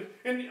captives,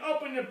 and the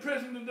opening of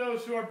prison to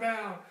those who are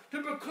bound,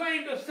 to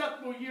proclaim the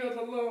acceptable year of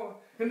the Lord,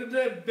 and the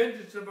day of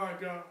vengeance of our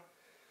God,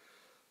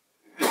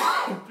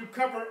 to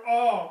comfort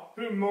all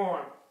who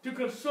mourn, to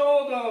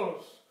console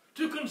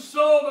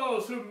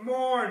those who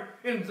mourn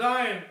in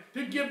Zion,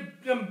 to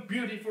give them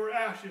beauty for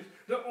ashes,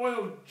 the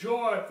oil of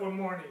joy for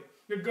mourning,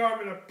 the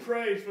garment of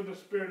praise for the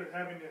spirit of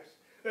heaviness,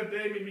 that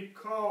they may be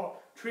called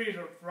trees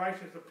of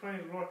righteousness, the plain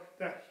of the Lord,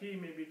 that he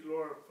may be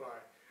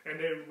glorified. And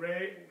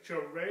they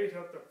shall raise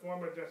up the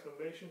former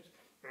desolations,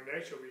 and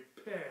they shall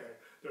repair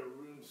the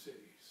ruined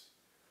cities.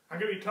 I'm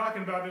going to be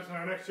talking about this in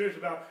our next series,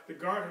 about the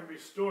garden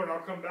restored. I'll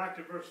come back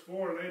to verse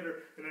 4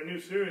 later in a new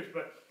series,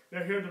 but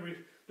they're here to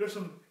there's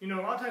some, a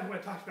lot of times when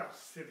it talks about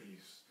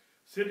cities,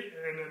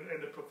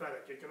 and the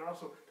prophetic, it can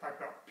also talk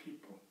about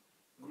people,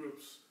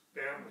 groups,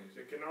 families.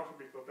 It can also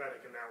be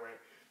prophetic in that way.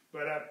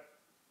 But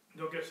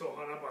don't get so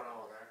hung up on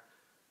all that.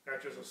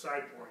 That's just a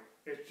side point.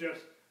 It's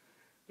just,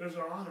 there's a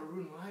lot of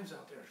ruined lives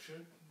out there,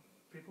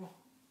 people.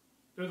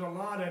 There's a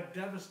lot of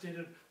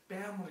devastated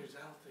families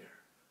out there.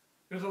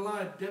 There's a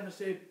lot of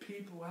devastated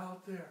people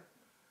out there.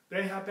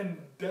 They have been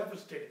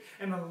devastated.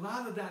 And a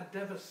lot of that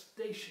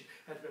devastation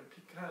has been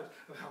because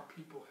of how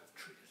people have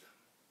treated them.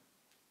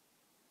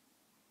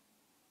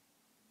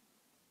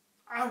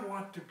 I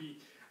want to be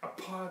a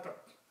part of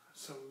the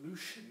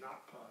solution,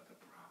 not part of the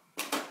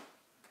problem.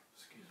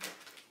 Excuse me.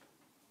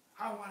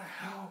 I want to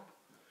help.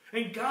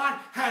 And God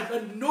has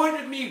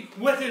anointed me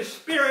with His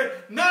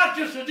Spirit, not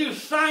just to do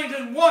signs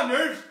and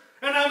wonders,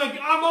 and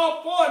I'm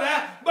all for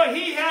that, but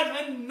He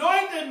has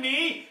anointed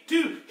me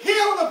to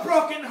heal the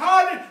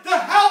brokenhearted, to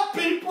help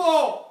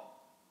people.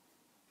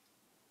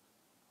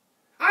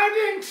 I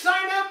didn't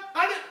sign up,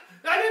 I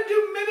didn't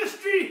do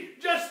ministry,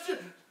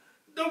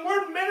 the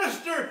word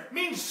minister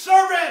means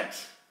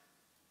servant.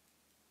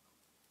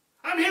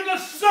 I'm here to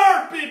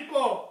serve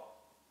people,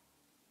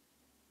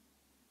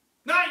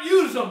 not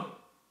use them.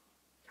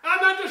 I'm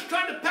not just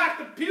trying to pack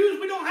the pews.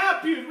 We don't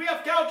have pews. We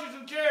have couches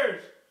and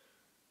chairs.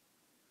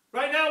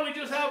 Right now we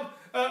just have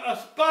a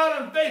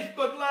spot on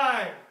Facebook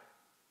Live.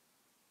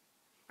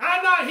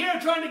 I'm not here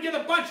trying to get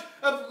a bunch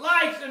of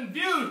likes and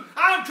views.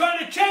 I'm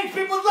trying to change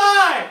people's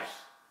lives.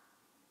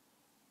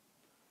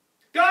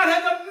 God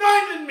has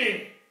anointed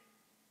me.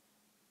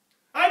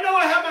 I know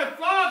I have my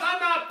flaws. I'm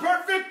not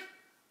perfect.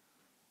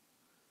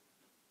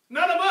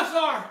 None of us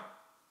are.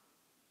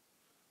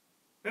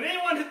 And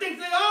anyone who thinks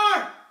they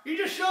are, you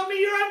just showed me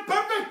you're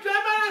imperfect.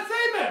 I'm not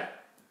saying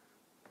that.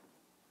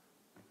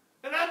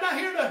 And I'm not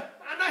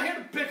here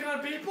to pick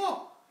on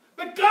people.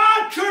 But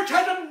God, church,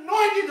 has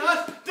anointed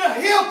us to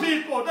heal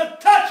people, to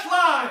touch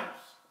lives.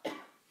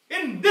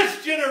 In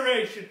this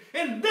generation,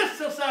 in this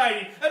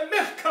society,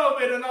 amidst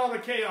COVID and all the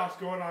chaos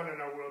going on in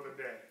our world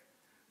today.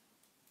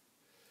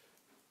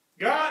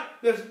 God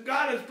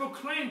has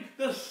proclaimed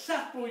the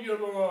acceptable year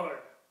of the Lord,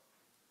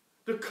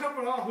 to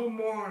comfort all who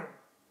mourn,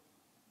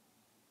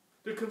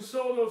 to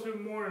console those who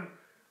mourn.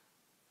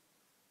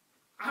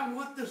 I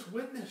want this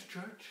witness,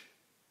 church,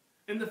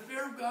 in the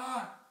fear of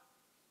God,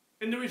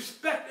 in the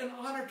respect and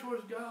honor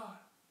towards God.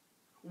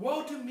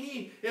 Woe to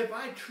me if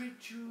I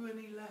treat you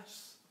any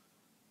less,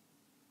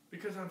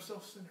 because I'm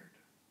self-centered,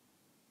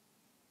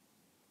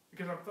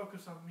 because I'm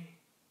focused on me.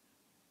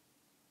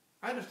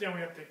 I understand we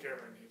have to take care of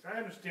our needs. I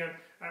understand,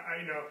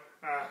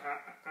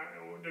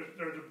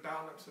 there's a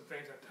balance of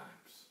things at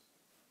times.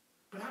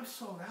 But I'm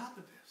sold out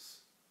to this.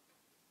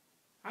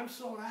 I'm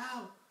sold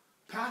out.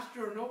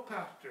 Pastor or no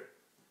pastor.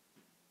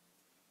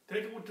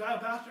 Take it with time,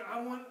 pastor.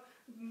 I want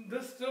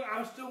this.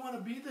 I still want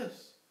to be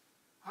this.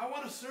 I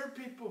want to serve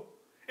people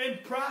in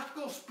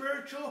practical,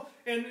 spiritual,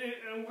 and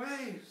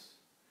ways.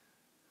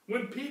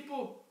 When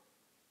people,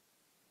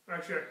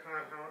 actually,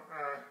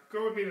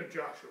 go with me to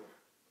Joshua.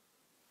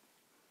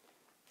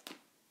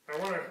 I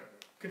want to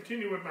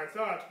continue with my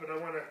thoughts, but I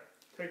want to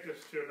take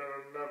this to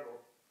another level.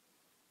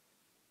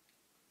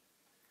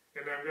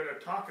 And I'm going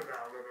to talk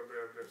about a little bit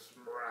of this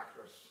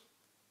miraculous.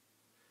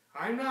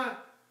 I'm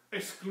not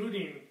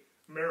excluding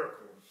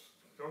miracles.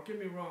 Don't get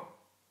me wrong.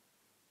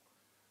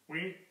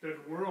 The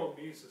world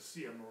needs to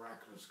see a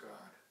miraculous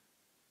God.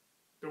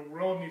 The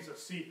world needs to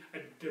see a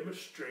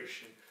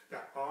demonstration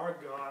that our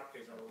God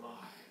is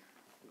alive.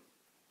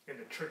 And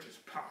the church is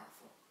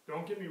powerful.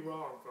 Don't get me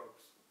wrong,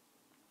 folks.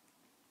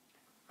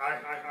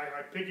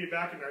 I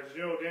piggyback and I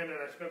zeroed in and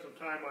I spent some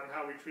time on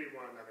how we treat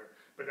one another.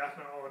 But that's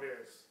not all it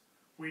is.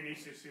 We need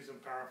to see some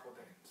powerful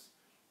things.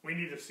 We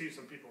need to see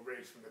some people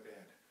raised from the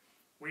dead.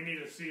 We need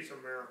to see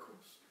some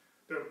miracles.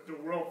 The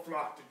world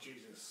flocked to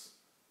Jesus.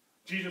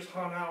 Jesus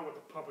hung out with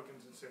the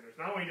publicans and sinners.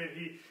 Not only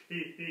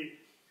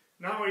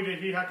did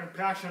he have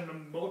compassion on the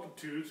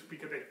multitudes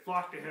because they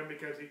flocked to him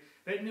because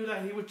they knew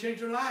that he would change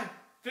their life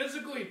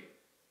physically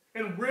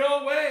in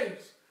real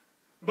ways.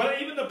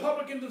 But even the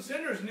publicans and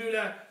sinners knew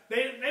that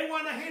they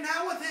wanted to hang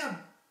out with him.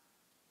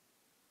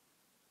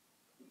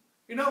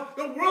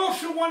 The world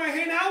should want to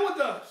hang out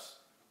with us.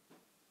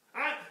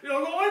 the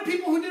only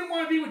people who didn't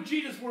want to be with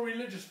Jesus were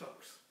religious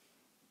folks.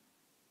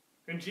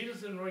 And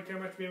Jesus didn't really care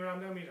much to be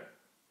around them either.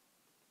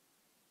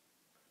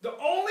 The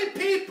only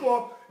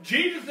people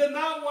Jesus did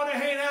not want to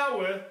hang out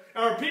with,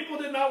 or people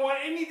did not want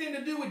anything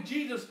to do with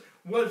Jesus,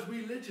 was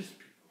religious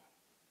people.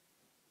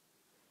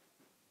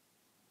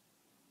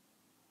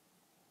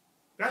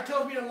 That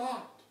tells me a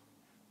lot.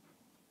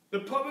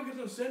 The publicans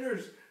and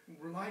sinners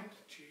liked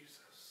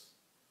Jesus.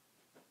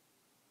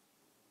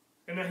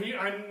 And I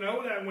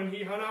know that when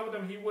he hung out with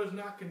them, he was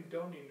not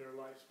condoning their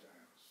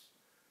lifestyles.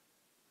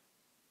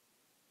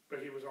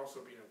 But he was also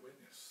being a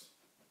witness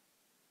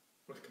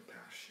with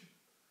compassion.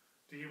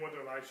 Do you want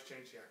their lives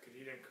changed? Yeah, because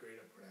he didn't create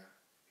them for that.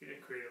 He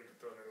didn't create them to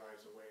throw their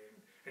lives away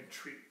and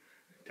treat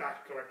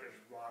tax collectors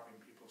robbing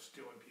people,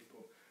 stealing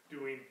people,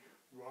 doing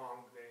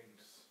wrong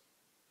things.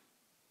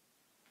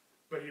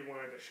 But he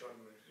wanted to show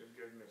them his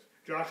goodness.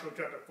 Joshua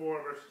chapter 4,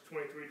 verses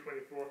 23,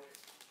 24.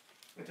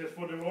 It says,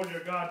 "For the Lord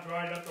your God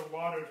dried up the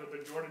waters of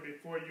the Jordan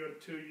before you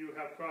until you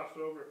have crossed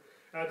over,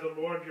 as the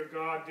Lord your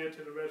God did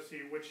to the Red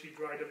Sea, which he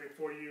dried up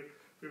before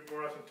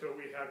us until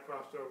we had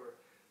crossed over.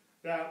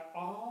 That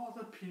all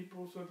the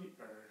peoples of the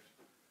earth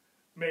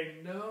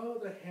may know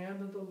the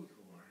hand of the Lord,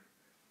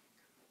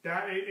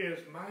 that it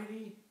is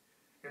mighty,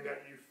 and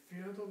that you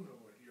fear the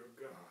Lord your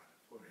God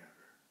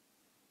forever."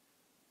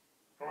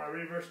 I want to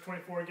read verse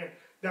 24 again.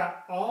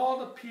 "That all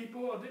the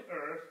people of the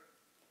earth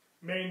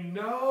may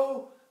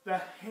know the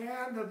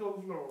hand of the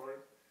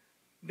Lord,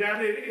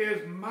 that it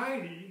is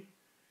mighty,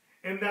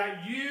 and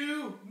that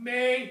you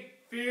may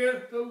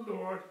fear the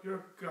Lord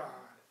your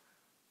God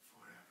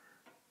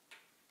forever."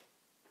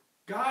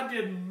 God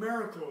did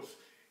miracles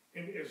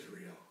in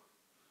Israel,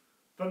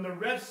 from the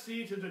Red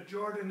Sea to the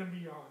Jordan and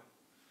beyond,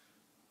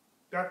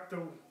 that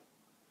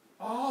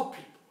all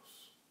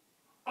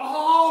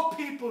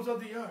peoples of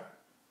the earth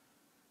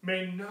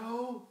may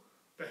know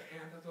the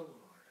hand of the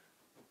Lord,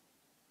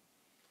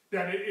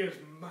 that it is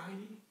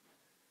mighty,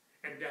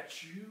 and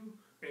that you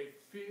may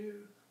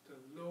fear the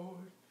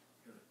Lord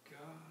your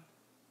God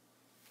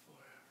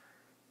forever.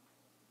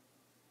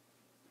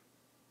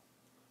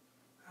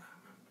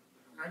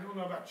 I don't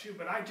know about you,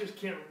 but I just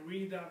can't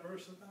read that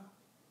verse enough.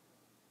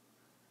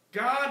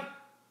 God,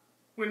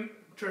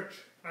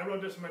 church, I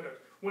wrote this in my notes.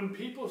 When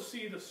people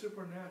see the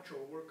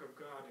supernatural work of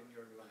God in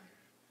your life,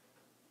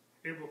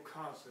 it will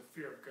cause the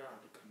fear of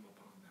God to come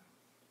upon them.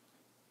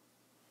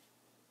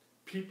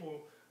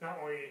 People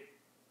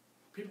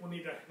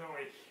need to not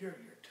only hear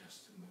your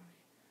testimony,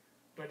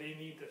 but they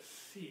need to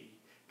see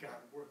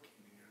God working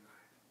in your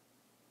life.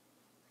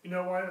 You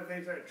know, one of the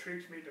things that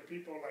intrigues me to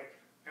people like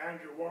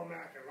Andrew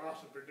Womack and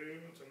Lawson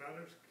Berdunes and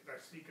others, because I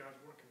see God's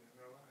working in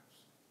their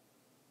lives,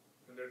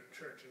 in their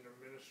church, in their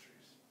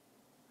ministries.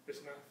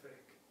 It's not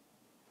fake.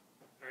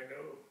 I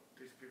know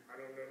these people. I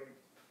don't know them,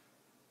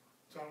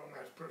 some of them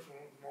as personal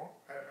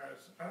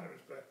as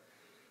others, but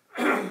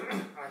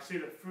I see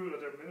the fruit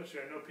of their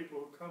ministry. I know people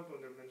who come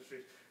from their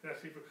ministries. And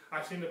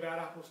I've seen the bad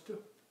apples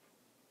too.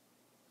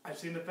 I've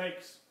seen the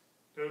fakes.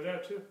 They're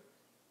there too.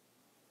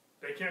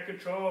 They can't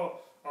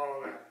control all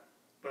of that.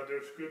 But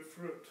there's good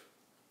fruit.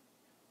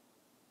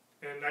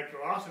 And like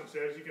Lawson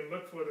says, you can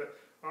look for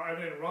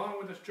everything wrong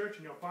with this church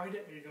and you'll find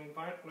it. And you can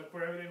look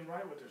for everything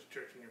right with this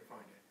church and you'll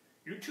find it.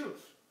 You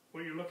choose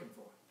what you're looking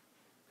for.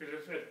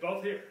 Because it's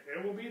both here.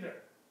 It will be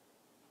there.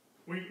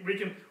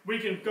 We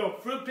can go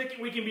fruit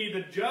picking. We can be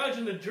the judge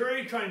and the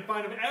jury, try and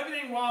find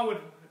everything wrong with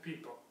the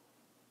people.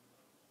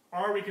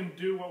 Or we can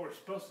do what we're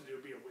supposed to do,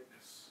 be a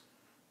witness.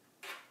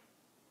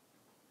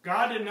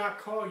 God did not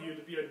call you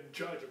to be a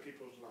judge of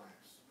people's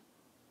lives.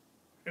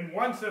 In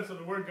one sense of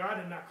the word, God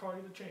did not call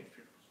you to change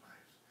people's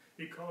lives.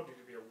 He called you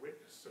to be a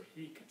witness so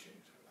he could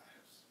change their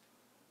lives.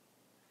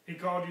 He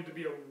called you to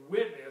be a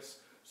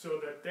witness so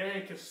that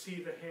they could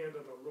see the hand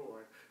of the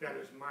Lord that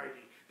is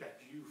mighty,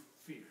 that you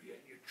fear,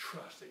 that you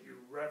trust, that you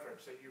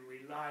reverence, that you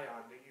rely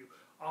on, that you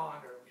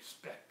honor,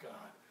 respect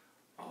God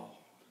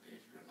all the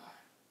days of your life.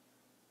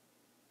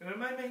 And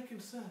am I making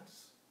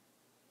sense?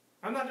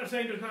 I'm not just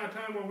saying there's not a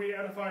time where we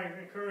edify,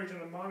 encourage,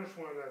 and admonish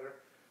one another,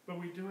 but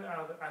we do it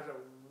as a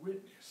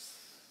witness.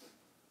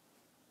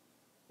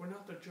 We're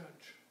not the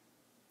judge.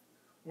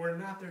 We're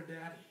not their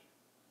daddy.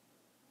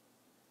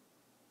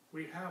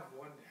 We have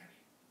one daddy.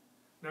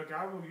 Now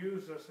God will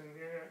use us, and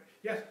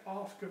yes,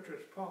 all Scripture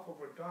is profitable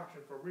for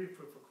doctrine, for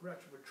reproof, for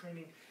correction, for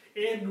training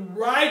in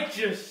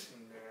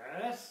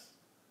righteousness,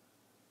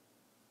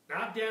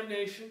 not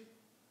damnation,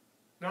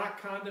 not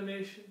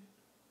condemnation,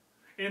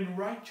 in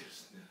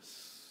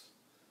righteousness,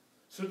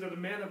 so that the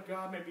man of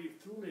God may be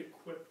fully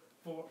equipped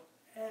for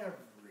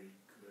every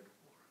good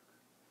work.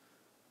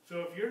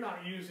 So if you're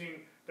not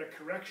using the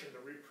correction, the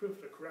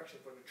reproof, the correction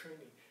for the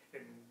training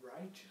in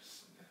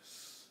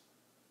righteousness,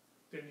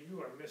 then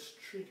you are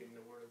mistreating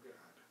the Word of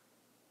God.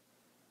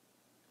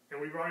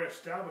 And we've already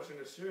established in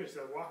this series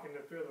that walking in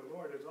the fear of the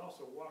Lord is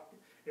also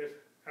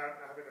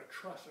having a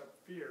trust, a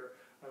fear,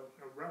 a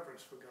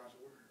reverence for God's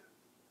Word.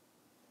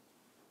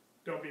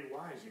 Don't be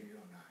wise in your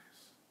own eyes.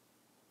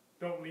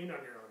 Don't lean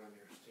on your own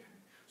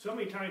understanding. So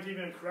many times,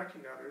 even in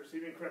correcting others,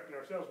 even correcting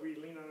ourselves, we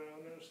lean on our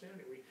own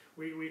understanding.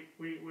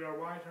 We are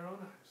wise in our own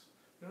eyes.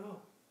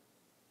 No.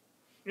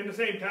 In the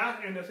same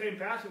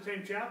passage,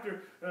 same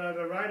chapter,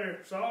 the writer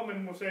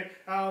Solomon will say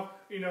how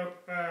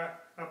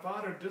a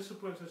father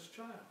disciplines his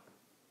child.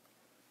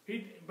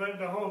 But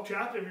the whole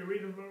chapter, if you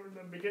read from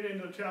the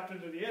beginning of the chapter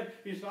to the end,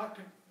 he's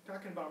talking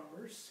about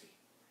mercy.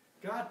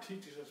 God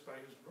teaches us by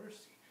his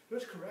mercy.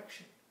 There's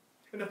correction.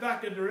 And the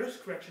fact that there is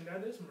correction,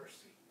 that is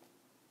mercy.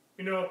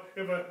 You know,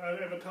 if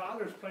a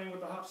toddler is playing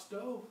with a hot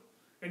stove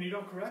and you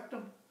don't correct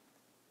them,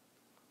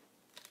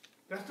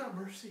 that's not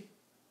mercy.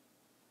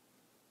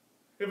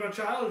 If a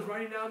child is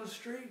running down the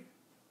street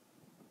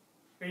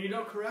and you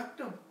don't correct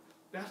them,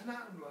 that's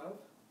not love.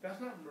 That's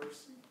not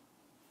mercy.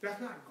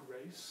 That's not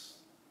grace.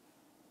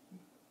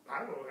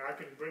 I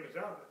can bring this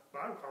out. The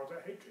Bible calls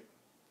that hatred.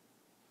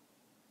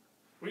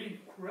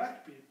 We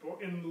correct people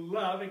in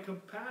love and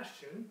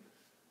compassion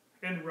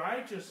and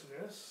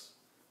righteousness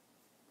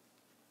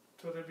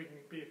so that we can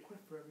be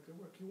equipped for every good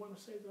work. You want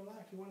to save their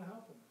life. You want to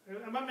help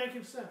them. Am I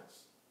making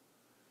sense?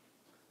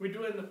 We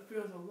do it in the fear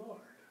of the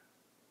Lord.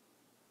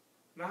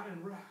 Not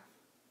in wrath.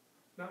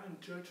 Not in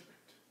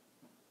judgment.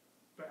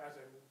 But as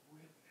a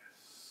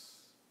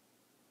witness.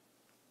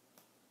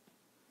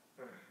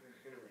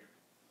 Anyway.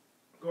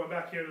 Going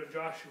back here to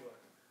Joshua.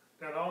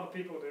 That all the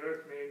people of the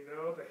earth may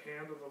know the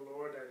hand of the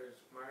Lord that is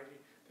mighty,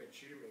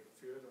 that you may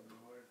fear the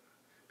Lord.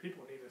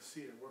 People need to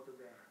see the work of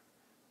God.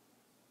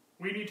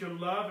 We need to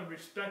love and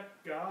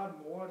respect God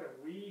more than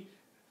we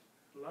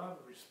love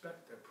and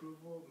respect the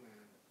approval of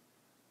man.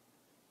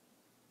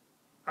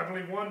 I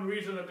believe one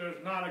reason that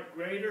there's not a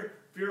greater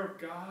fear of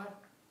God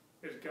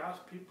is God's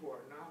people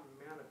are not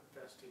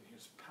manifesting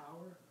his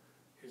power,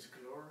 his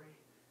glory,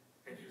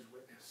 and his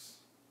witness.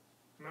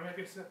 Am I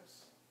making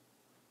sense?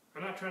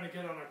 I'm not trying to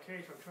get on our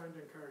case. I'm trying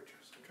to encourage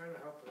us. I'm trying to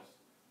help us.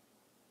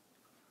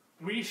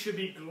 We should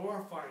be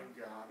glorifying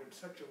God in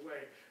such a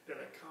way that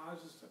it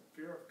causes the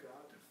fear of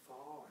God to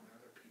fall on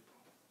other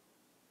people.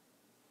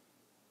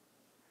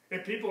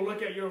 If people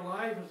look at your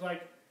life as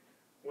like,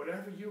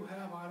 whatever you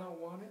have, I don't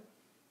want it.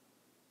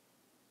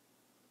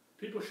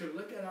 People should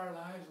look at our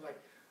lives like,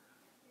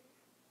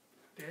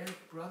 Dad,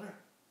 brother,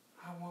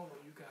 I want what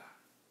you got.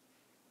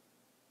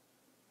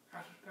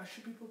 That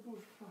should be people's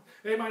response.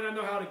 They might not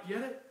know how to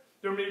get it.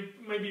 There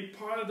may be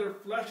part of their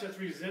flesh that's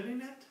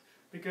resenting it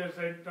because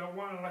they don't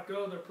want to let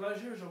go of their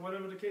pleasures or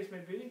whatever the case may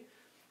be.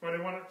 Or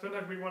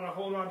sometimes we want to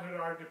hold on to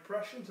our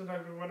depression.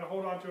 Sometimes we want to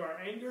hold on to our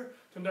anger.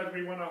 Sometimes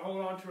we want to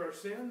hold on to our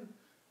sin.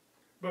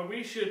 But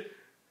we should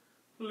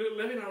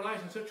live in our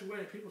lives in such a way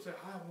that people say,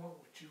 I want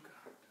what you got.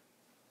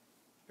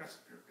 That's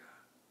the fear of God.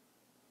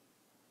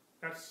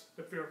 That's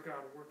the fear of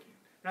God working.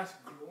 That's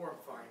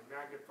glorifying,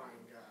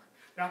 magnifying God.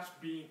 That's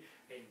being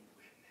a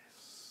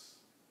witness.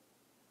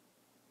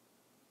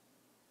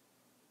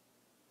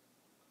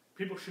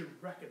 People should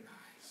recognize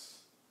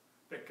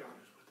that God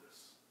is with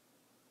us.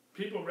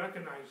 People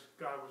recognize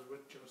God was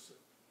with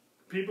Joseph.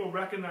 People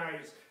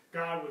recognize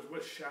God was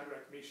with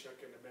Shadrach,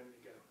 Meshach, and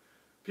Abednego.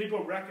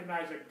 People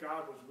recognize that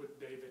God was with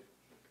David.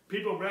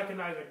 People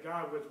recognize that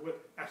God was with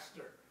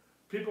Esther.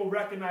 People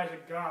recognize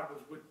that God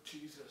was with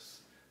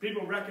Jesus.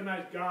 People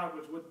recognize God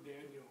was with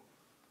Daniel.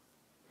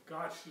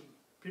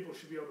 People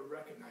should be able to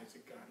recognize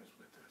that God is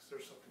with us.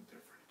 There's something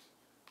different.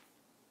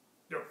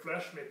 Their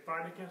flesh may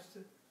fight against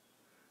it.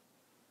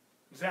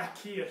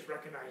 Zacchaeus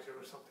recognized there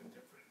was something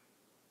different.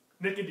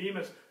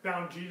 Nicodemus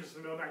found Jesus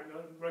in the middle of the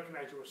night and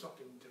recognized there was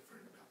something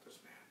different about this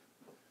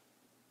man.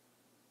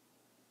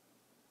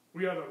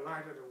 We are the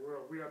light of the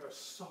world. We are the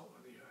salt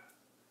of the earth.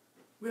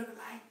 We are the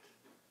light.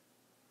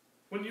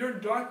 When you're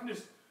in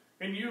darkness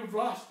and you've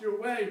lost your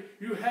way,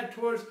 you head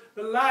towards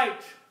the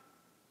light.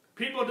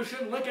 People just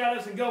shouldn't look at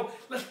us and go,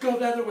 let's go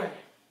the other way.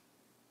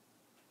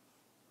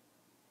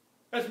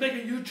 Let's make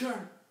a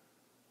U-turn.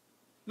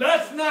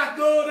 Let's not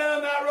go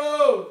down that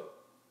road.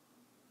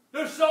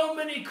 There's so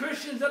many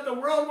Christians that the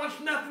world wants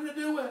nothing to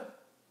do with.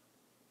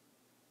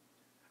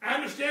 I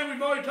understand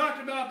we've already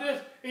talked about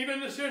this, even in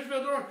the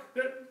spiritual world.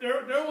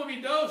 There will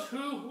be those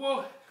who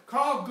will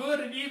call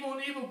good and evil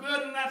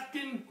good, and that's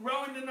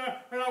growing in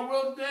our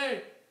world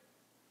today.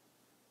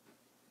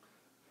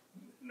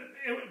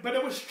 But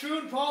it was true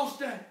in Paul's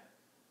day.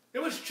 It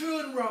was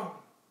true in Rome.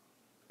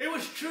 It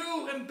was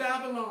true in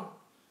Babylon.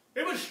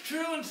 It was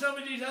true in some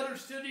of these other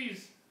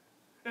cities,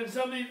 and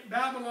some of these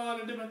Babylon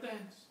and different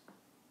things.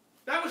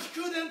 That was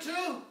true then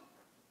too.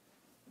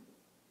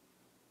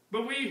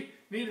 But we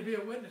need to be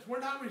a witness. We're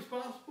not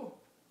responsible.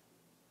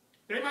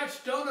 They might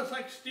stone us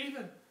like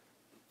Stephen.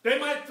 They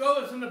might throw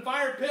us in the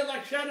fire pit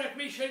like Shadrach,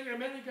 Meshach, and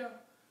Abednego.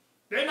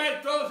 They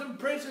might throw us in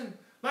prison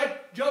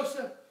like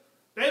Joseph.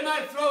 They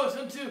might throw us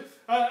into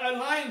a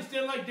lion's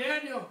den like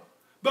Daniel.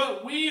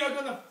 But we are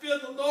going to fear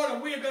the Lord,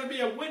 and we are going to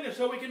be a witness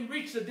so we can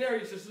reach the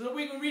Dariuses, so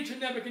we can reach the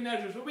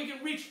Nebuchadnezzar, so we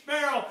can reach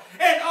Pharaoh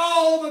and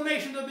all the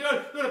nations of the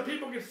earth, so that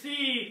people can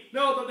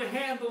know that the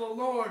hand of the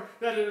Lord,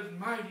 that it is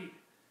mighty.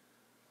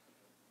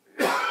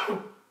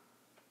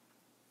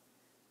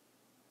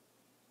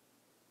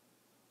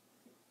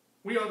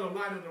 We are the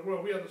light of the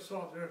world. We are the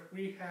salt of the earth.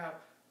 We have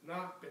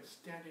not been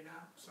standing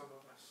out, some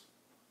of us.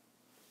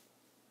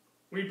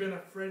 We've been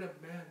afraid of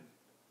men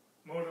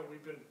more than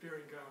we've been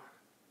fearing God.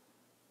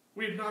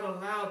 We've not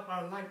allowed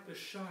our light to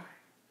shine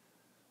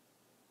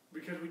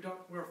because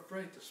we're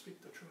afraid to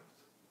speak the truth.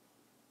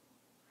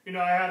 You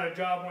know, I had a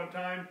job one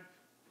time,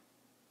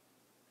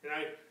 and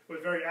I was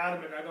very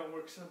adamant I don't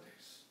work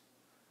Sundays.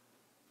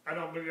 I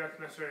don't believe that's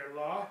necessarily a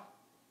law,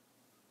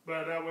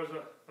 but that was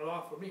a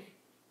law for me.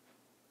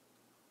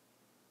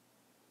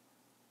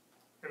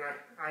 And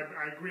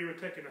I agree with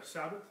taking a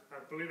Sabbath.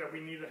 I believe that we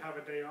need to have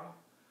a day off,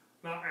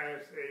 not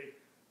as a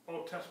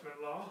Old Testament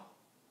law,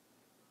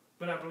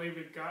 but I believe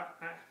we've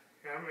got,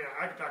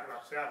 I can talk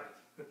about Sabbath.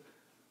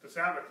 The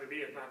Sabbath to me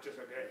is not just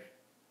a day.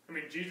 I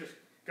mean,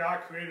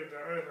 God created the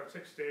earth on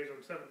 6 days. On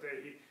the seventh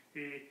day,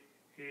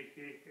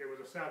 it was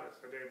a Sabbath,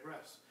 a day of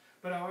rest.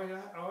 But I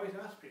always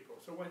ask people,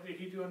 so what did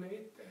he do on the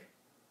 8th day?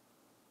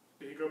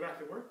 Did he go back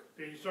to work?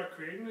 Did he start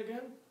creating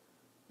again?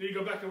 Did he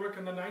go back to work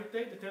on the 9th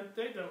day, the 10th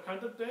day, the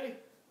 100th day?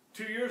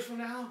 2 years from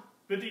now?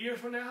 50 years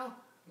from now?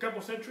 A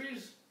couple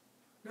centuries?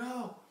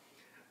 No.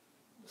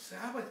 The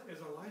Sabbath is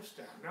a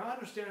lifestyle. Now I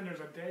understand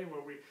there's a day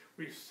where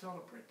we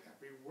celebrate that,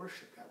 we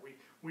worship that,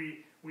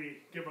 we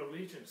give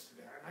allegiance to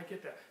that. And I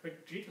get that.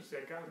 But Jesus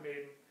said God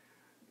made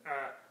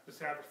the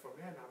Sabbath for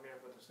man, not man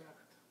for the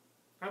Sabbath.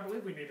 I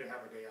believe we need to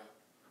have a day out.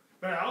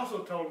 But I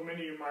also told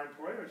many of my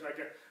employers,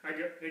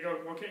 they go,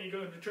 well, can't you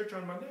go to church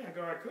on Monday? I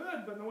go, I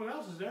could, but no one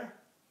else is there.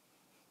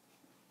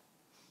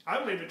 I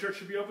believe the church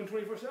should be open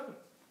 24/7.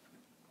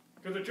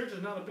 Because the church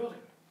is not a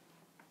building.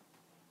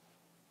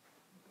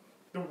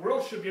 The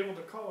world should be able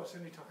to call us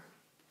anytime.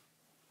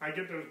 I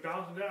get those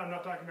balances there. I'm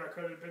not talking about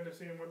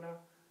codependency and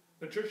whatnot.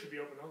 The church should be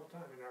open all the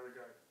time in that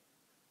regard.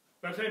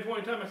 But at the same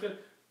point in time, I said,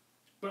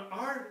 but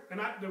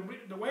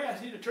the way I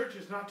see the church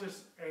is not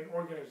just an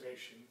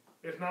organization.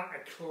 It's not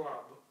a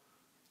club.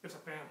 It's a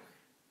family.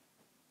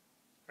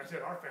 I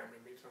said our family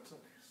meets on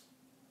Sundays.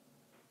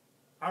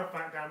 Our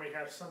family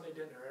has Sunday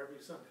dinner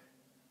every Sunday.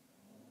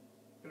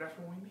 And that's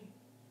when we meet.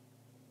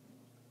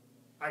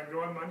 I can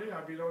go on Monday,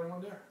 I'll be the only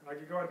one there. I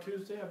can go on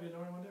Tuesday, I'll be the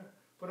only one there.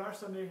 But our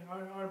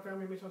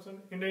family meets on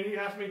Sunday. And then he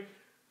asked me,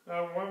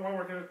 one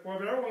worker, well,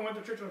 if everyone went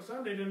to church on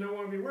Sunday, then no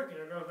one would be working.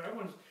 I go,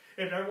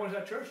 if everyone's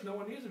at church, no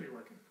one needs to be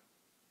working.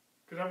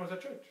 Because everyone's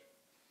at church.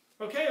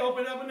 Okay,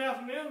 open up in the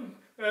afternoon.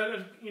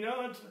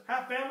 It's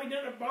have family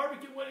dinner,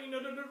 barbecue.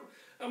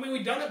 I mean,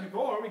 we've done it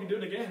before. We can do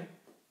it again.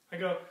 I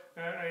go,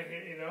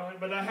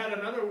 but I had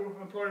another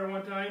employer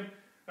one time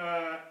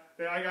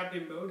that I got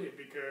demoted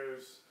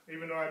because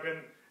even though I've been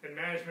in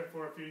management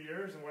for a few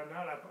years and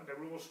whatnot, the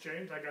rules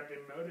changed. I got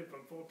demoted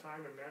from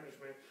full-time in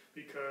management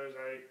because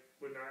I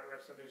would not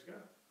let Sundays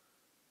go.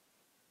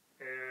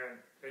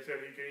 And they said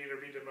you can either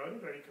be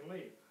demoted or you can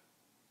leave.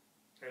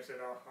 I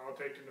said, I'll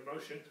take the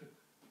demotion.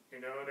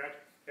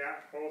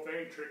 That whole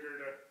thing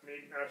triggered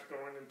us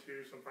going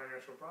into some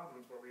financial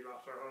problems where we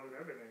lost our home and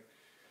everything.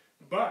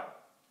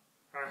 But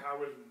I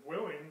was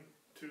willing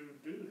to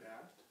do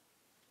that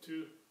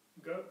to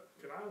go,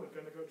 because I was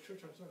going to go to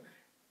church on Sunday.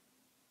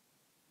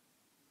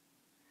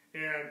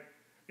 And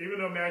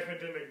even though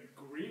management didn't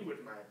agree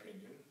with my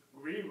opinion,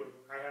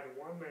 I had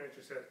one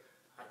manager said,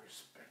 I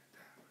respect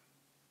that.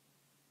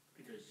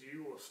 Because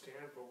you will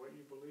stand for what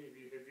you believe.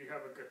 If you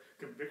have a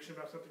conviction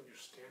about something, you're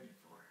standing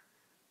for it.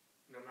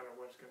 No matter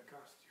what it's going to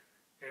cost you.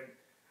 And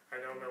I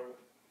don't know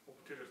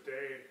to this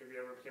day if he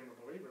ever became a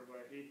believer,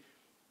 but he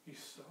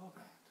saw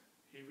that.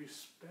 He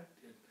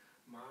respected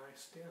my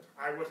stance.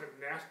 I wasn't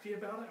nasty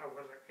about it. I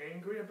wasn't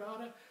angry about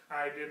it.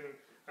 I didn't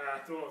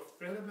throw a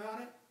fit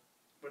about it.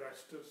 But I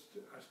stood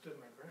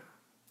my ground.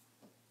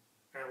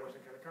 And I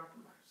wasn't going to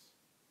compromise.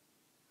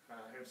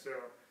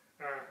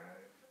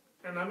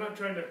 And I'm not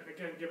trying to,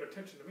 again, give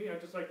attention to me. I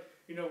just like,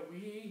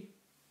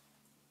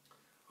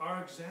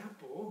 our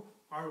example,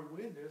 our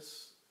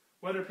witness,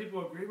 whether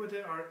people agree with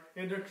it,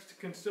 and there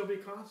can still be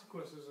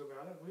consequences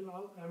about it.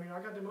 I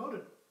got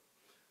demoted.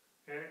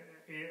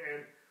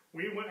 And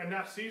we went, in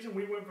that season,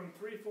 we went from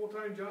 3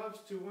 full-time jobs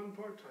to 1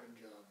 part-time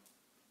job.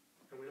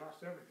 And we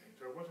lost everything.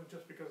 So it wasn't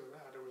just because of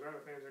that. There was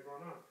other things that were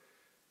going on.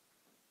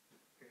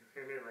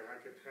 And anyway, I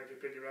could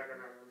piggyback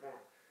on that a little more.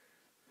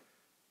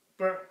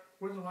 But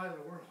we're the light of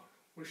the world.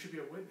 We should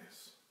be a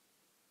witness.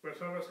 But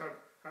some of us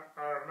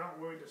are not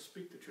willing to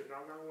speak the truth,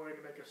 not willing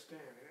to make a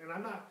stand. And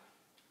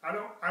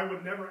I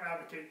would never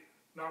advocate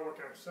not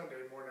working on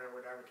Sunday more than I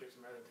would advocate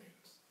some other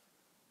things.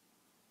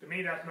 To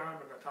me, that's not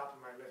at the top of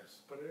my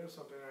list. But it is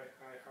something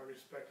I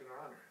respect and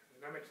honor.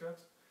 Does that make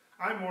sense?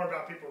 I'm more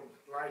about people's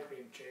lives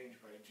being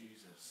changed by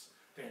Jesus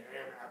than I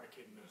am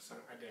advocating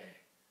a day.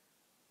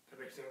 That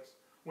makes sense?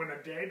 When a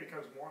day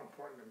becomes more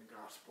important than the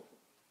gospel,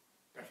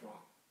 that's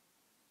wrong.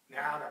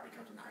 Now that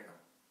becomes an idol.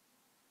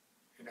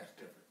 And that's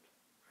different.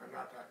 I'm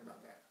not talking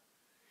about that.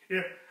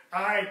 If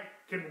I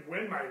can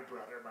win my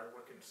brother by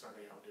working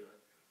Sunday, I'll do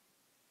it.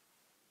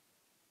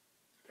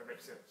 That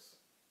makes sense.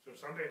 So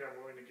some days I'm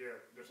willing to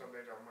give. There's some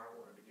days I'm not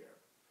willing to give.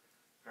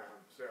 I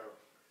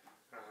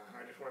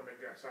just want to make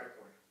that side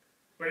point.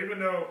 But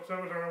even though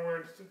some of us aren't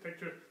willing to take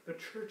truth, the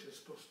church is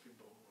supposed to be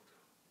bold.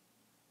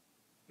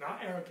 Not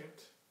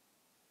arrogant.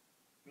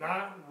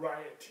 not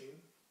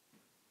rioting,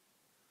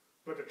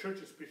 but the church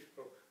is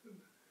peaceful.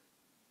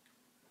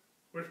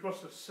 We're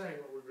supposed to say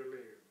what we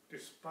believe,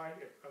 despite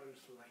if others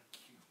like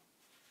you.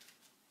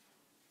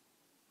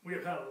 We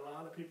have had a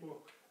lot of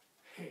people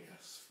hate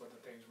us for the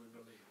things we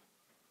believe.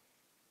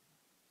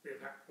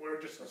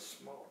 We're just a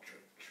small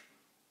church.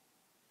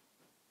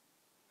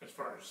 As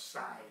far as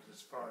size,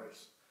 as far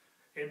as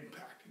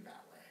impact in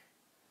that way.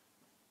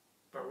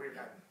 But we've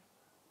had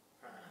a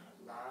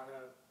lot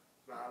of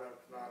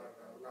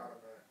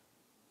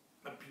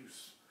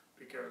abuse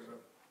because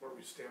of what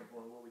we stand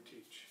for, what we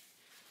teach.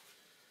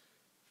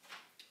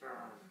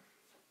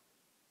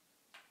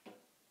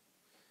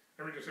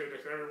 Let me just say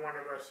this, every one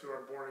of us who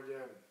are born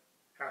again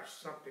has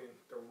something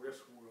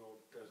this world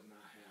does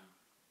not have.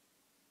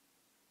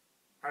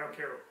 I don't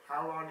care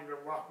how long you've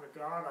been walking with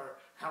God, or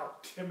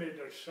how timid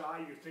or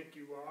shy you think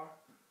you are,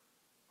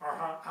 or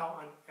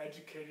how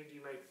uneducated you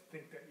may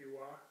think that you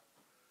are,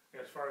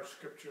 as far as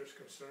Scripture is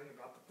concerned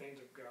about the things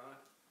of God.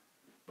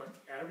 But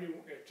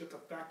it's just the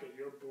fact that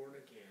you're born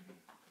again.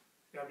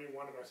 Every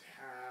one of us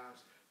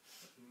has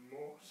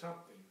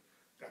something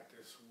that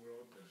this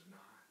world does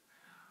not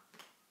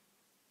have.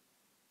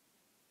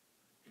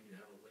 And you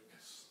have a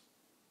witness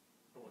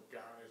of what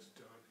God has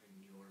done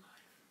in your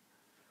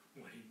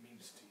life, what He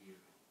means to you.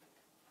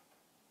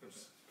 And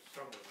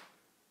someone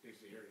needs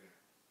to hear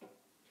that.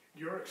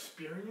 Your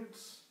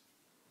experience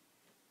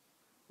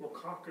will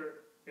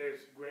conquer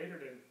is greater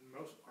than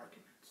most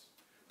arguments.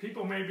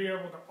 People may be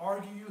able to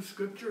argue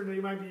Scripture, they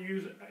might be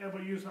able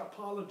to use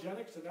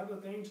apologetics and other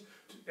things.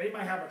 They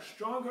might have a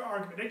stronger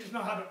argument. They just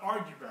know how to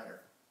argue better.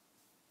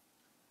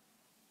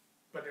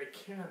 But they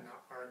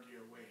cannot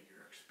argue away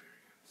your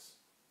experience.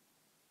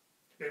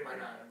 They might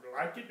not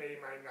like it, they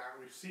might not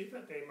receive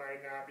it, they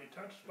might not be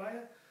touched by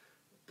it,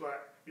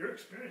 but your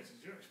experience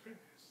is your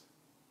experience.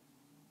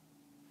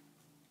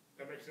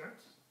 That makes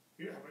sense?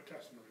 You have a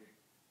testimony.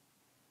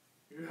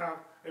 You have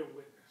a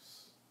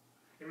witness.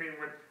 I mean,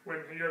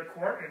 when you're in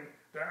court and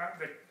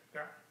the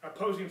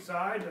opposing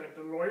side,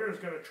 the lawyer is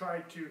going to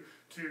try to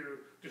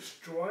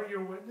destroy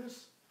your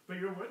witness, but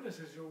your witness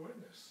is your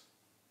witness.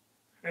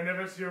 And if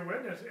it's your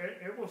witness,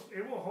 it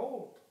will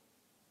hold.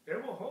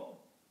 It will hold.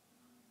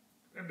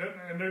 And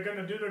they're going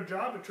to do their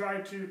job to try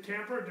to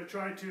tamper it, to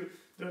try to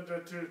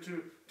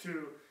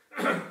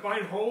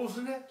find holes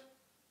in it.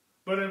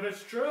 But if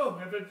it's true,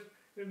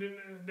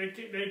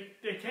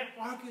 they can't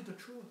argue the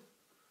truth.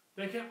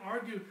 They can't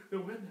argue the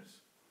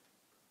witness.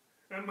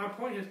 And my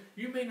point is,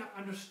 you may not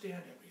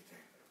understand everything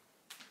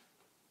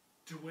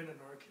to win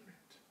an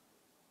argument.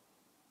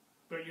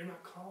 But you're not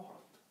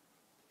called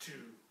to,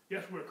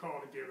 yes, we're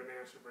called to give an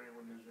answer for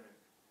anyone who's ready.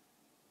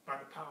 By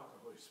the power of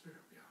the Holy Spirit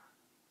we are.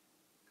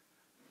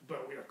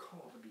 But we are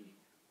called to be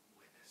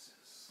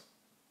witnesses.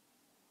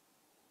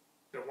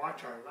 To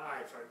watch our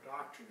lives, our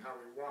doctrine, how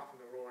we walk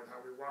in the Lord,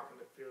 how we walk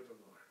in the field of the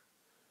Lord.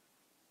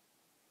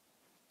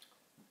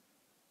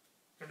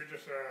 Let me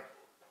just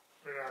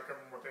bring out a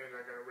couple more things.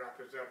 I'm going to wrap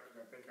this up because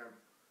I think I'm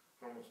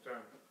almost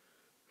done.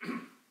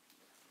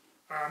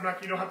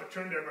 You don't have to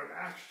turn there, but in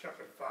Acts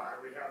chapter 5,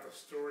 we have the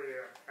story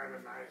of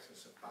Ananias and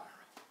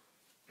Sapphira.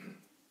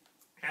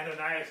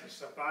 Ananias and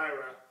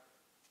Sapphira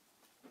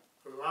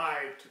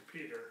lied to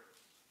Peter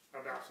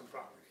about some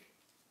property.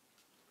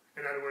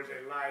 In other words,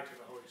 they lied to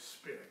the Holy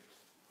Spirit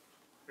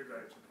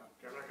regarding some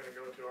property. I'm not going to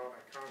go into all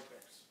that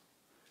context.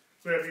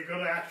 But if you go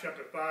to Acts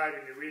chapter 5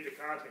 and you read the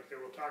context, it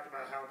will talk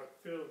about how the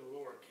fear of the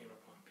Lord came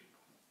upon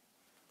people.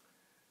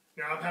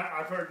 Now,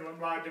 I've heard a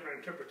lot of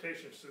different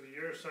interpretations through the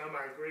years. Some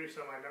I agree,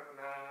 some I don't.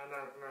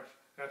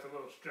 That's a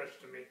little stretch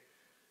to me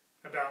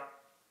about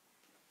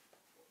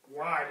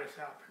why this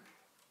happened.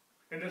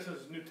 And this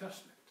is New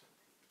Testament.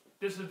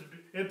 This is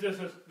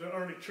the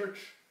early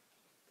church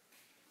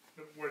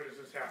where this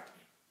is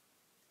happening.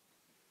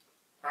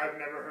 I've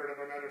never heard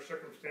of another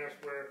circumstance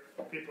where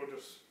people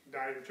just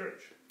died in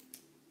church.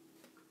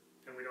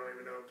 And we don't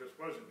even know if this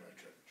was in their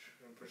church,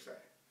 per se.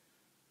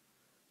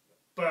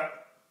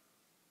 But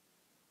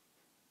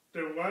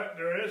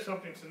there is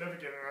something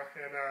significant,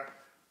 and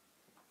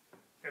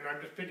I'm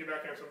just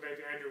piggybacking on some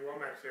things Andrew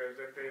Womack says,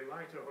 that they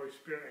lied to the Holy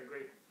Spirit and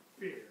great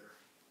fear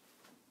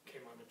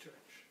came on the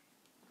church.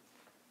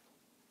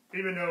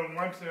 Even though in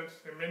one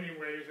sense, in many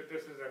ways, that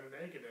this is a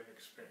negative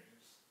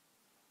experience.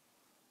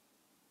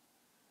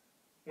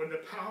 When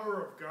the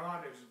power of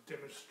God is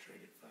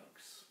demonstrated,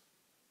 folks,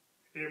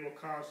 it will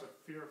cause the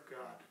fear of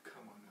God to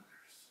come on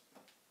others.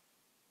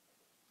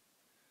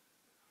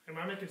 Am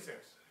I making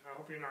sense? I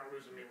hope you're not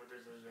losing me with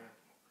this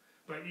example.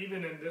 But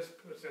even in this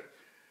sense,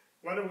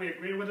 whether we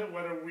agree with it,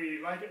 whether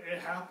we like it,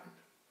 it happened.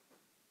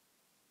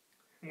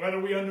 Whether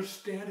we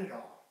understand it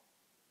all,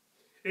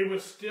 it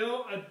was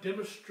still a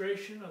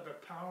demonstration of the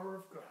power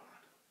of God.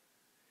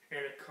 And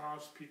it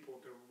caused people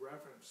to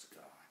reverence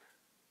God.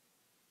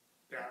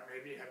 That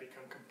maybe had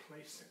become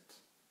complacent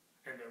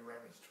in their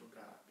reverence to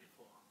God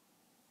before.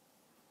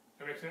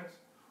 That makes sense?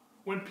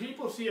 When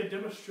people see a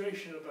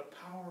demonstration of the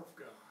power of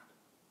God,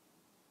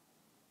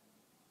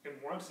 in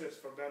one sense,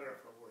 for better or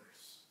for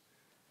worse,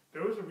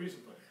 there was a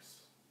reason for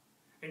this.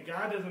 And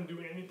God doesn't do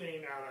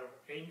anything out of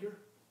anger,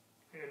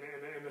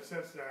 in the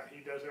sense that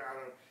he does it out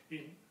of,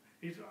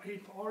 he's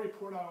already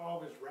poured out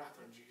all of his wrath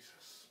on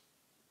Jesus.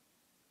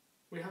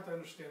 We have to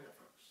understand that,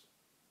 folks.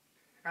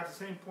 At the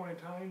same point in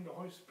time, the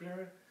Holy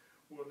Spirit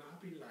will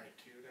not be lied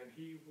to, and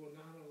he will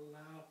not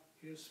allow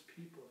his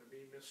people to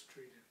be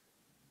mistreated.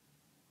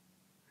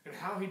 And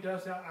how he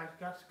does that,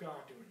 that's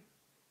God doing.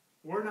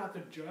 We're not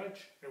the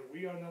judge, and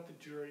we are not the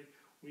jury.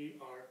 We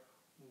are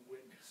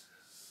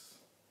witnesses.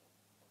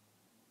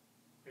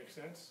 Make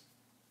sense?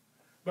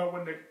 But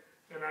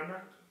and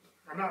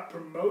I'm not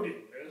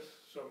promoting this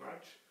so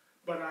much,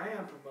 but I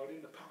am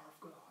promoting the power of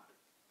God.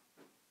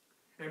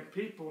 And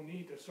people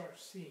need to start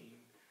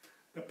seeing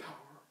the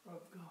power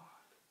of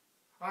God.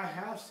 I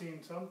have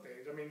seen some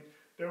things. I mean,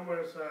 there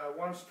was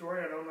one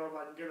story, I don't know if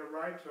I can get it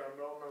right, so I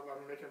don't know if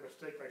I'm making a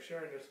mistake by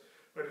sharing this,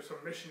 but there's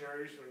some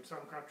missionaries in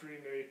some country,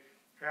 and they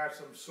had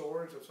some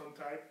swords of some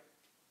type.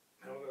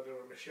 I don't know if they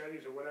were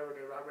machetes or whatever.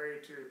 They were ready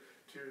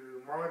to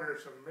monitor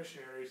some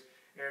missionaries,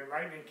 and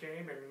lightning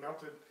came and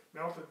melted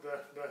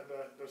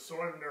the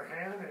sword in their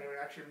hand, and it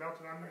actually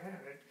melted on their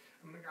hand.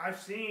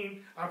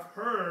 I've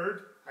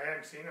heard, I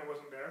hadn't seen, I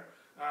wasn't there,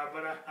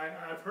 but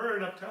I've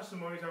heard of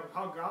testimonies of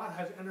how God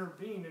has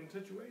intervened in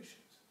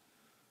situations.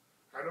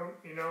 I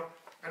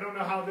don't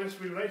know how this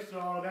relates to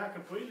all of that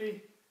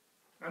completely.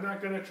 I'm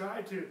not going to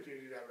try to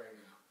do that right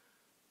now.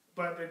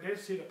 But they did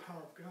see the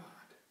power of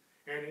God,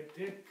 and it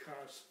did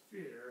cause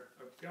fear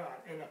of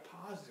God in a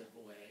positive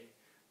way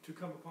to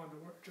come upon the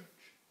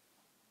church.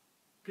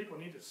 People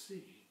need to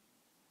see.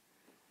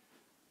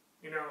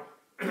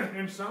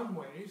 In some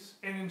ways,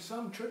 and in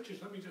some churches,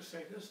 let me just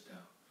say this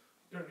now,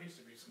 there needs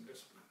to be some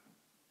discipline.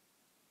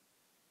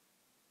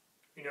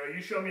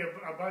 You show me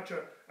a bunch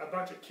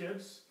of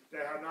kids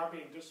that have not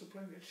been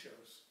disciplined, it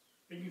shows.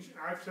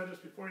 I've said this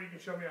before, you can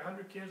show me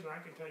 100 kids, and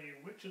I can tell you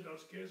which of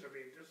those kids are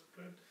being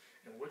disciplined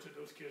and which of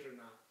those kids are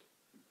not.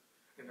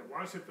 And the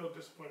ones who feel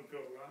disciplined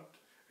feel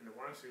loved, and the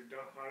ones who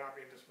are not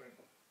being disciplined.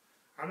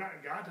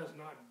 God does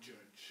not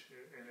judge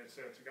in a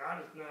sense.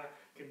 God is not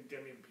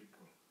condemning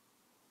people.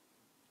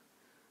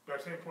 But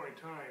at the same point in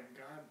time,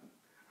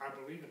 I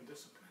believe in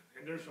discipline.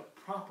 And there's a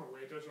proper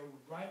way, there's a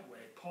right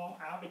way. Paul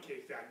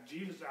advocates that.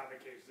 Jesus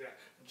advocates that.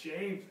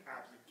 James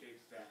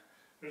advocates that.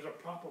 There's a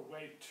proper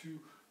way to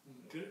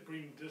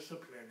bring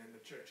discipline in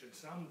the church. And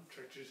some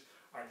churches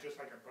are just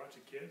like a bunch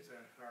of kids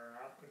that are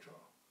out of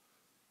control.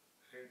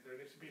 There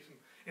needs to be some,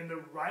 in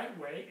the right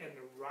way, in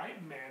the right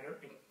manner,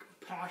 in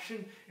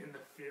compassion, in the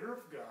fear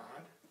of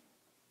God,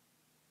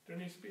 there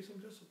needs to be some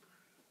discipline.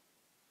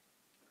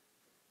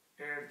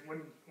 And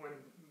when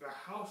the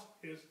house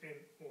is in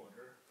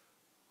order,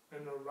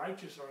 and the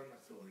righteous are in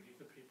authority,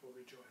 the people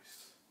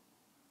rejoice.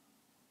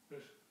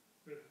 The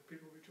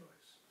people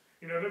rejoice.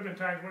 There have been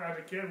times when, as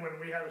a kid, when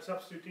we had a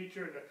substitute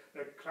teacher and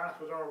the class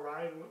was all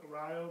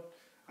riled,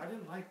 I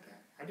didn't like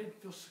that. I didn't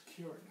feel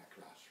secure in that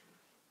classroom.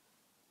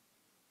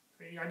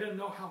 I didn't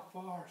know how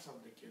far some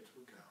of the kids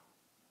would go.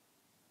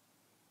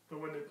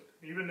 But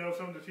even though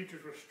some of the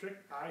teachers were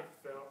strict, I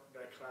felt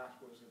that class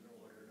was in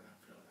order, and I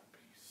felt at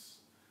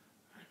peace.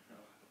 I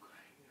felt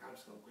great. I'm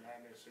so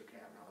glad Mr.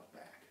 Kavanaugh's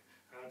back.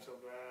 I'm so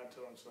glad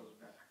so-and-so's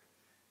back.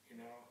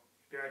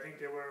 Did I think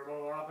they were a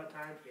little off at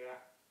times? Yeah.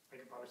 I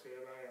can probably say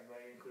that about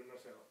everybody, including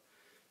myself.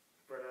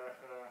 But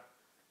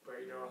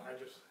I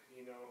just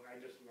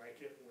like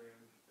it when,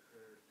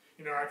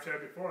 I've said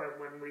before,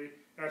 when we,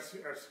 as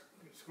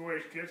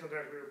school-age kids,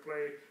 sometimes we would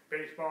play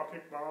baseball,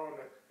 kickball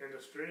in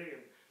the street,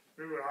 and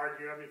we would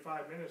argue every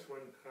 5 minutes when,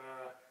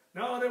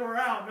 no, they were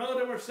out, no,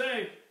 they were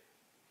safe.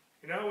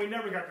 We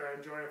never got to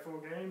enjoy a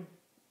full game.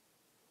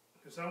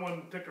 And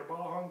someone took their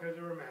ball home because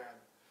they were mad.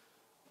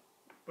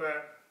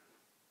 But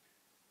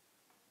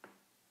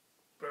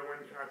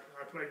when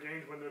I play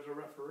games when there's a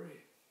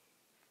referee.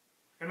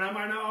 And I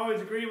might not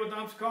always agree with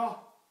Ump's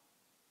call.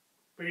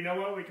 But you know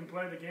what? We can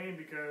play the game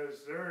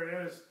because there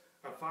is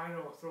a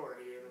final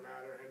authority in the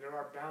matter, and there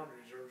are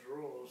boundaries, there's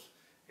rules,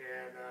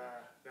 and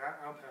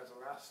that ump has the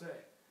last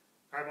say.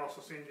 I've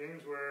also seen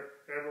games where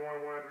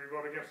everyone wanted to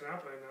revolt against the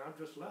ump, and the ump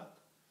just left.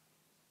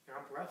 The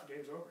ump left, the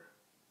game's over.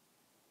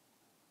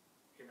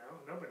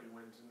 Nobody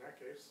wins in that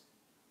case.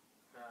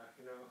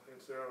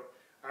 And so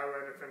I'd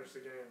rather finish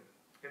the game.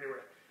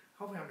 Anyway,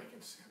 hopefully I'm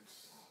making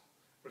sense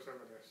with some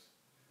of this.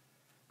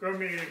 Go to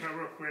me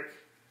real quick.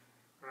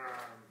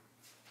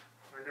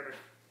 I'm going to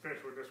finish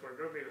with this one.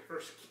 Go to me to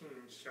 1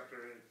 Kings chapter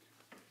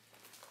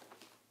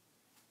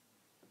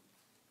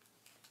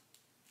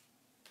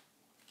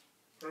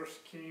 8. 1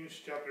 Kings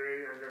chapter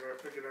 8, I'm going to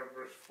pick it up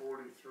verse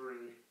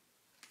 43.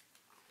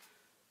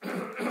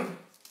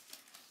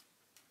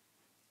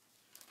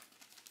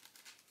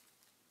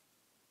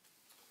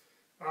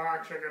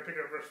 Actually, I'm going to pick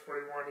up verse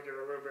 41 to give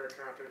a little bit of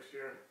context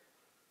here.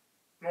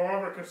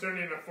 Moreover,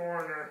 concerning a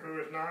foreigner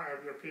who is not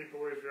of your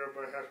people Israel,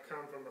 but has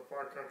come from a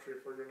far country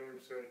for your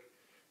name's sake,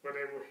 but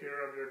they will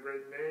hear of your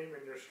great name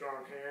and your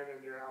strong hand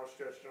and your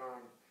outstretched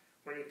arm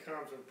when he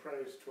comes and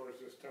prays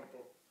towards this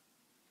temple.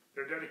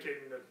 They're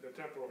dedicating the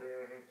temple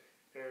here,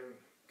 and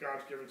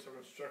God's given some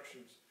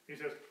instructions. He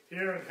says,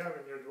 here in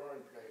heaven, your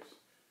dwelling place,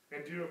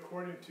 and do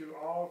according to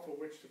all for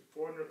which the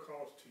foreigner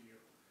calls to you,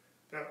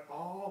 that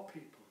all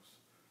peoples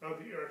of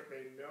the earth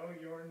may know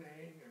your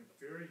name and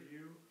fear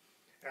you,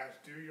 as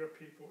do your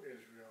people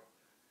Israel,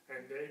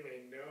 and they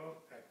may know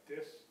that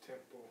this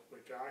temple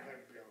which I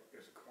have built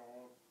is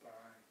called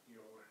by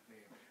your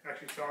name.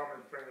 Actually,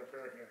 Solomon's praying a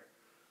prayer here.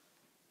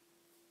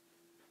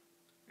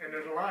 And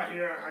there's a lot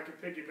here I could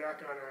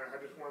piggyback on. I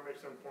just want to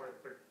make some point.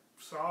 But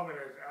Solomon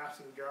is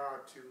asking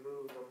God to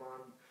move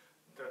among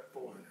the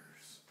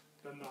foreigners,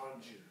 the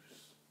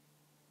non-Jews.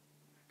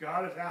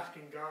 God is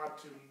asking God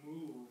to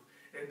move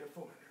in the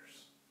foreigners.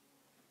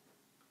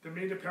 To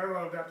me, the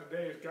parallel of that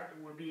today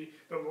would be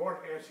the Lord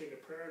answering the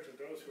prayers of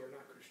those who are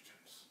not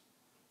Christians.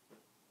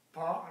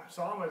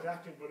 Solomon is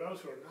asking for those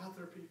who are not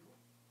their people.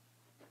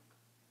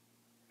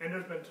 And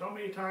there's been so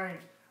many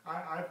times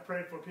I've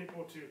prayed for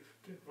people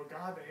for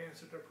God to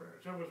answer their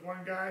prayers. There was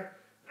one guy,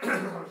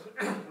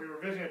 we were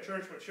visiting a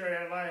church with Sherry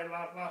and I had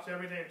lost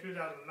everything in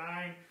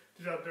 2009,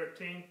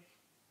 2013.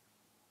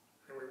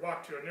 And we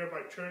walked to a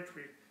nearby church.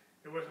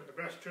 It wasn't the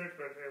best church,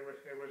 but it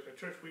was a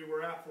church we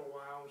were at for a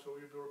while, so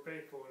we were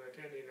faithful in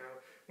attending. I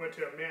went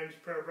to a men's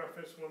prayer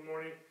breakfast one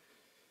morning,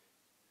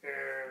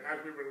 and as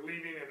we were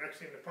leaving, and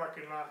next thing in the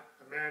parking lot,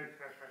 a man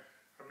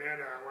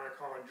I want to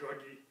call a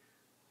druggie.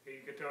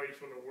 You could tell he's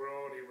from the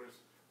world.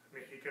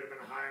 He could have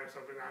been high on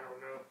something, I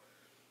don't know.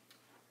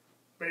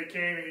 But he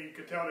came and you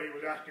could tell that he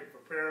was asking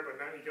for prayer,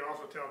 but you could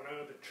also tell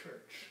none of the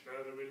church,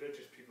 none of the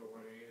religious people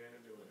wanted anything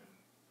to do with him.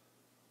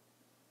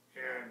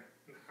 And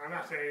I'm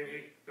not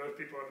saying those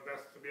people are the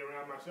best to be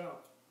around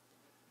myself.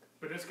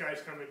 But this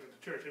guy's coming to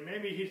the church. And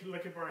maybe he's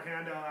looking for a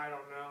handout, I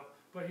don't know.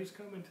 But he's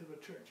coming to the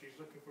church. He's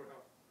looking for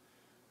help.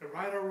 And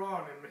right or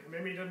wrong, and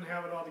maybe he doesn't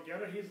have it all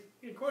together.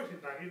 Of course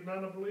he's not. He's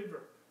not a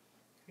believer.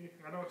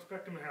 I don't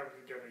expect him to have it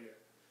together yet.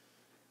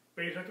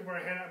 But he's looking for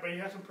a handout. But he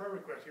has some prayer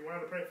requests. He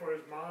wanted to pray for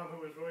his mom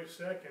who was really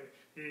sick. And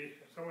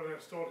someone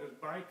had stole his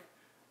bike.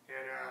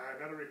 And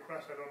another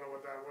request, I don't know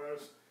what that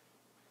was.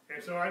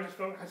 And so I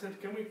said,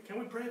 can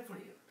we pray for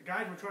you? The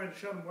guys were trying to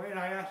shove him away, and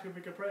I asked if we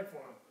could pray for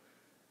him.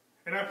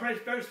 And I prayed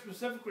very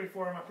specifically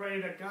for him. I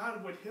prayed that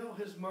God would heal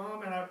his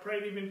mom, and I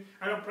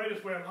don't pray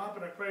this way a lot,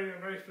 but I prayed a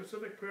very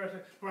specific prayer. I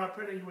said, I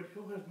pray that you would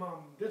heal his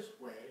mom this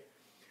way.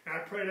 And I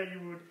pray that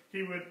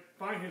he would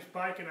find his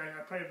bike, and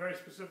I prayed a very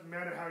specific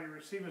manner how you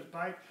receive his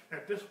bike,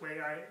 that this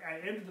way I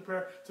ended the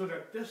prayer so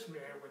that this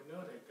man would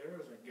know that there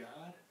is a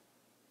God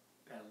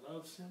that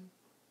loves him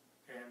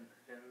and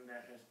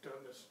that has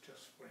done this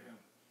just for him.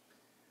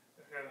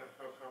 And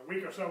a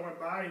week or so went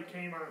by. He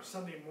came on a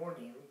Sunday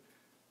morning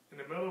in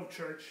the middle of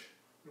church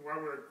while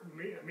we were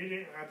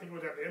meeting. I think it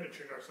was at the end of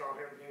church I saw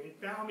him. And he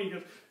found me. He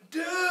goes,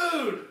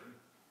 dude,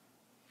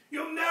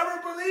 you'll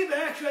never believe it.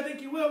 Actually, I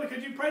think you will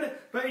because you prayed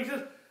it. But he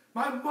says,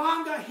 my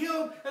mom got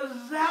healed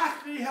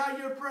exactly how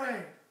you're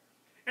praying.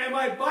 And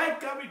my bike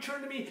got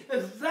returned to me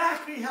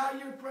exactly how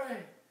you're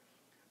praying.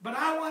 But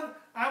I want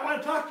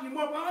to talk to you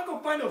more. But I want to go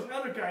find those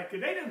other guys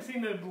because they didn't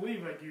seem to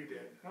believe like you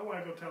did. I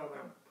want to go tell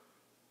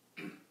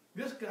them.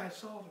 This guy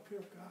saw the fear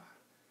of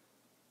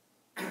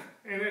God.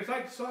 And it's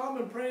like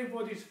Solomon praying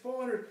for these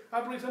foreigners.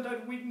 I believe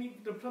sometimes we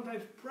need to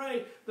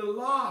pray the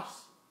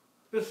lost,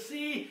 to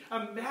see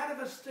a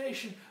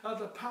manifestation of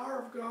the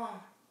power of God.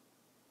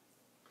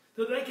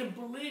 So they can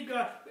believe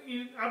God.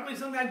 I believe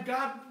sometimes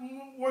God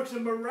works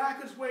in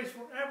miraculous ways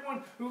for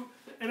everyone who,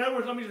 in other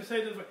words, let me just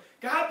say this way.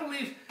 God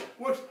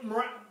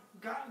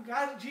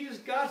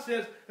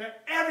says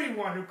that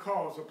everyone who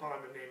calls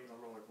upon the name of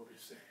the Lord will be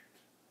saved.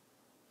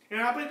 And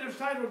I believe there's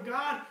times where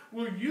God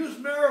will use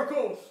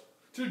miracles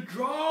to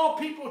draw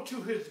people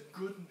to his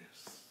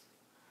goodness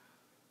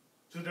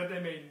so that they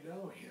may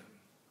know him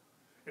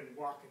and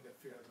walk in the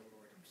fear of the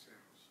Lord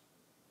themselves.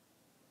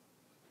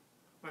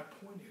 My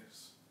point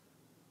is,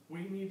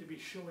 we need to be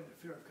showing the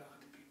fear of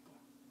God to people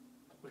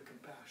with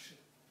compassion.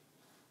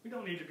 We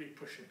don't need to be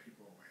pushing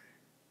people away.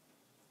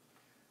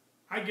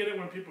 I get it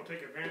when people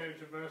take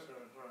advantage of us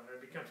or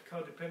it becomes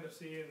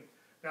codependency, and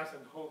that's a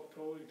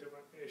totally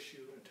different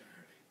issue entirely.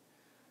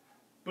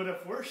 But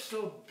if we're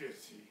so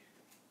busy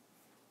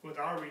with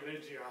our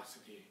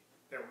religiosity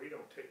that we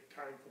don't take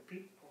time for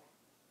people,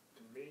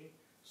 to me,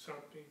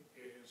 something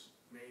is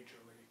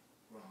majorly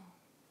wrong.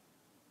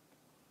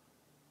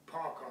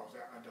 Paul calls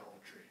that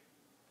adultery.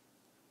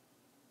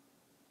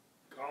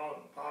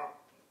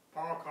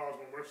 Paul calls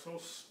when we're so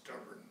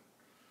stubborn,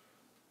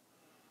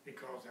 he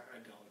calls that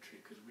idolatry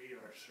because we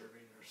are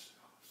serving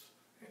ourselves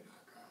and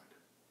not God.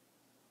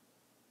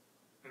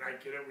 And I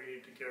get it, we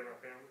need to care of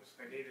our families.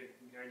 I get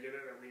it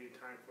that we need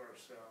time for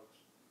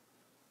ourselves.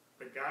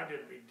 But God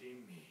didn't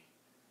redeem me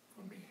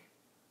for me.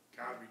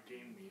 God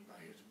redeemed me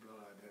by his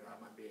blood that I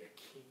might be a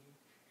king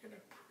and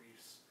a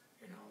priest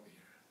in all the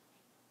earth.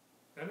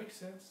 That makes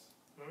sense?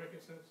 Am I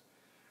making sense?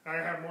 I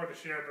have more to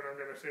share, but I'm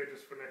going to save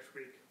this for next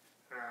week.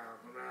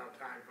 I'm out of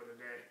time for the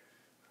day.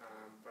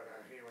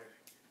 Anyway,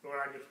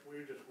 Lord,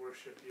 we just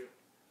worship you.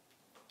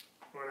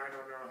 Lord, I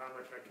don't know how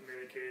much I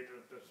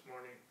communicated this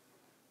morning,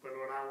 but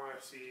Lord, I want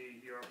to see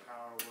your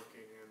power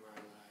working in my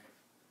life.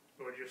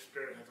 Lord, your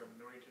Spirit has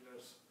anointed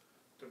us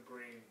to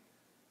bring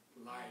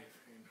life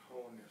and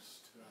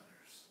wholeness to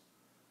others.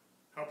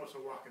 Help us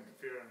to walk in the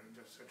fear in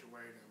just such a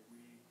way that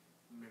we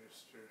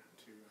minister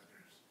to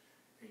others.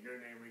 In your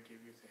name we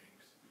give you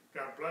thanks.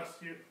 God bless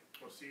you.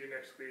 We'll see you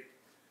next week.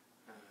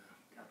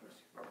 God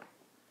bless you. Bye-bye.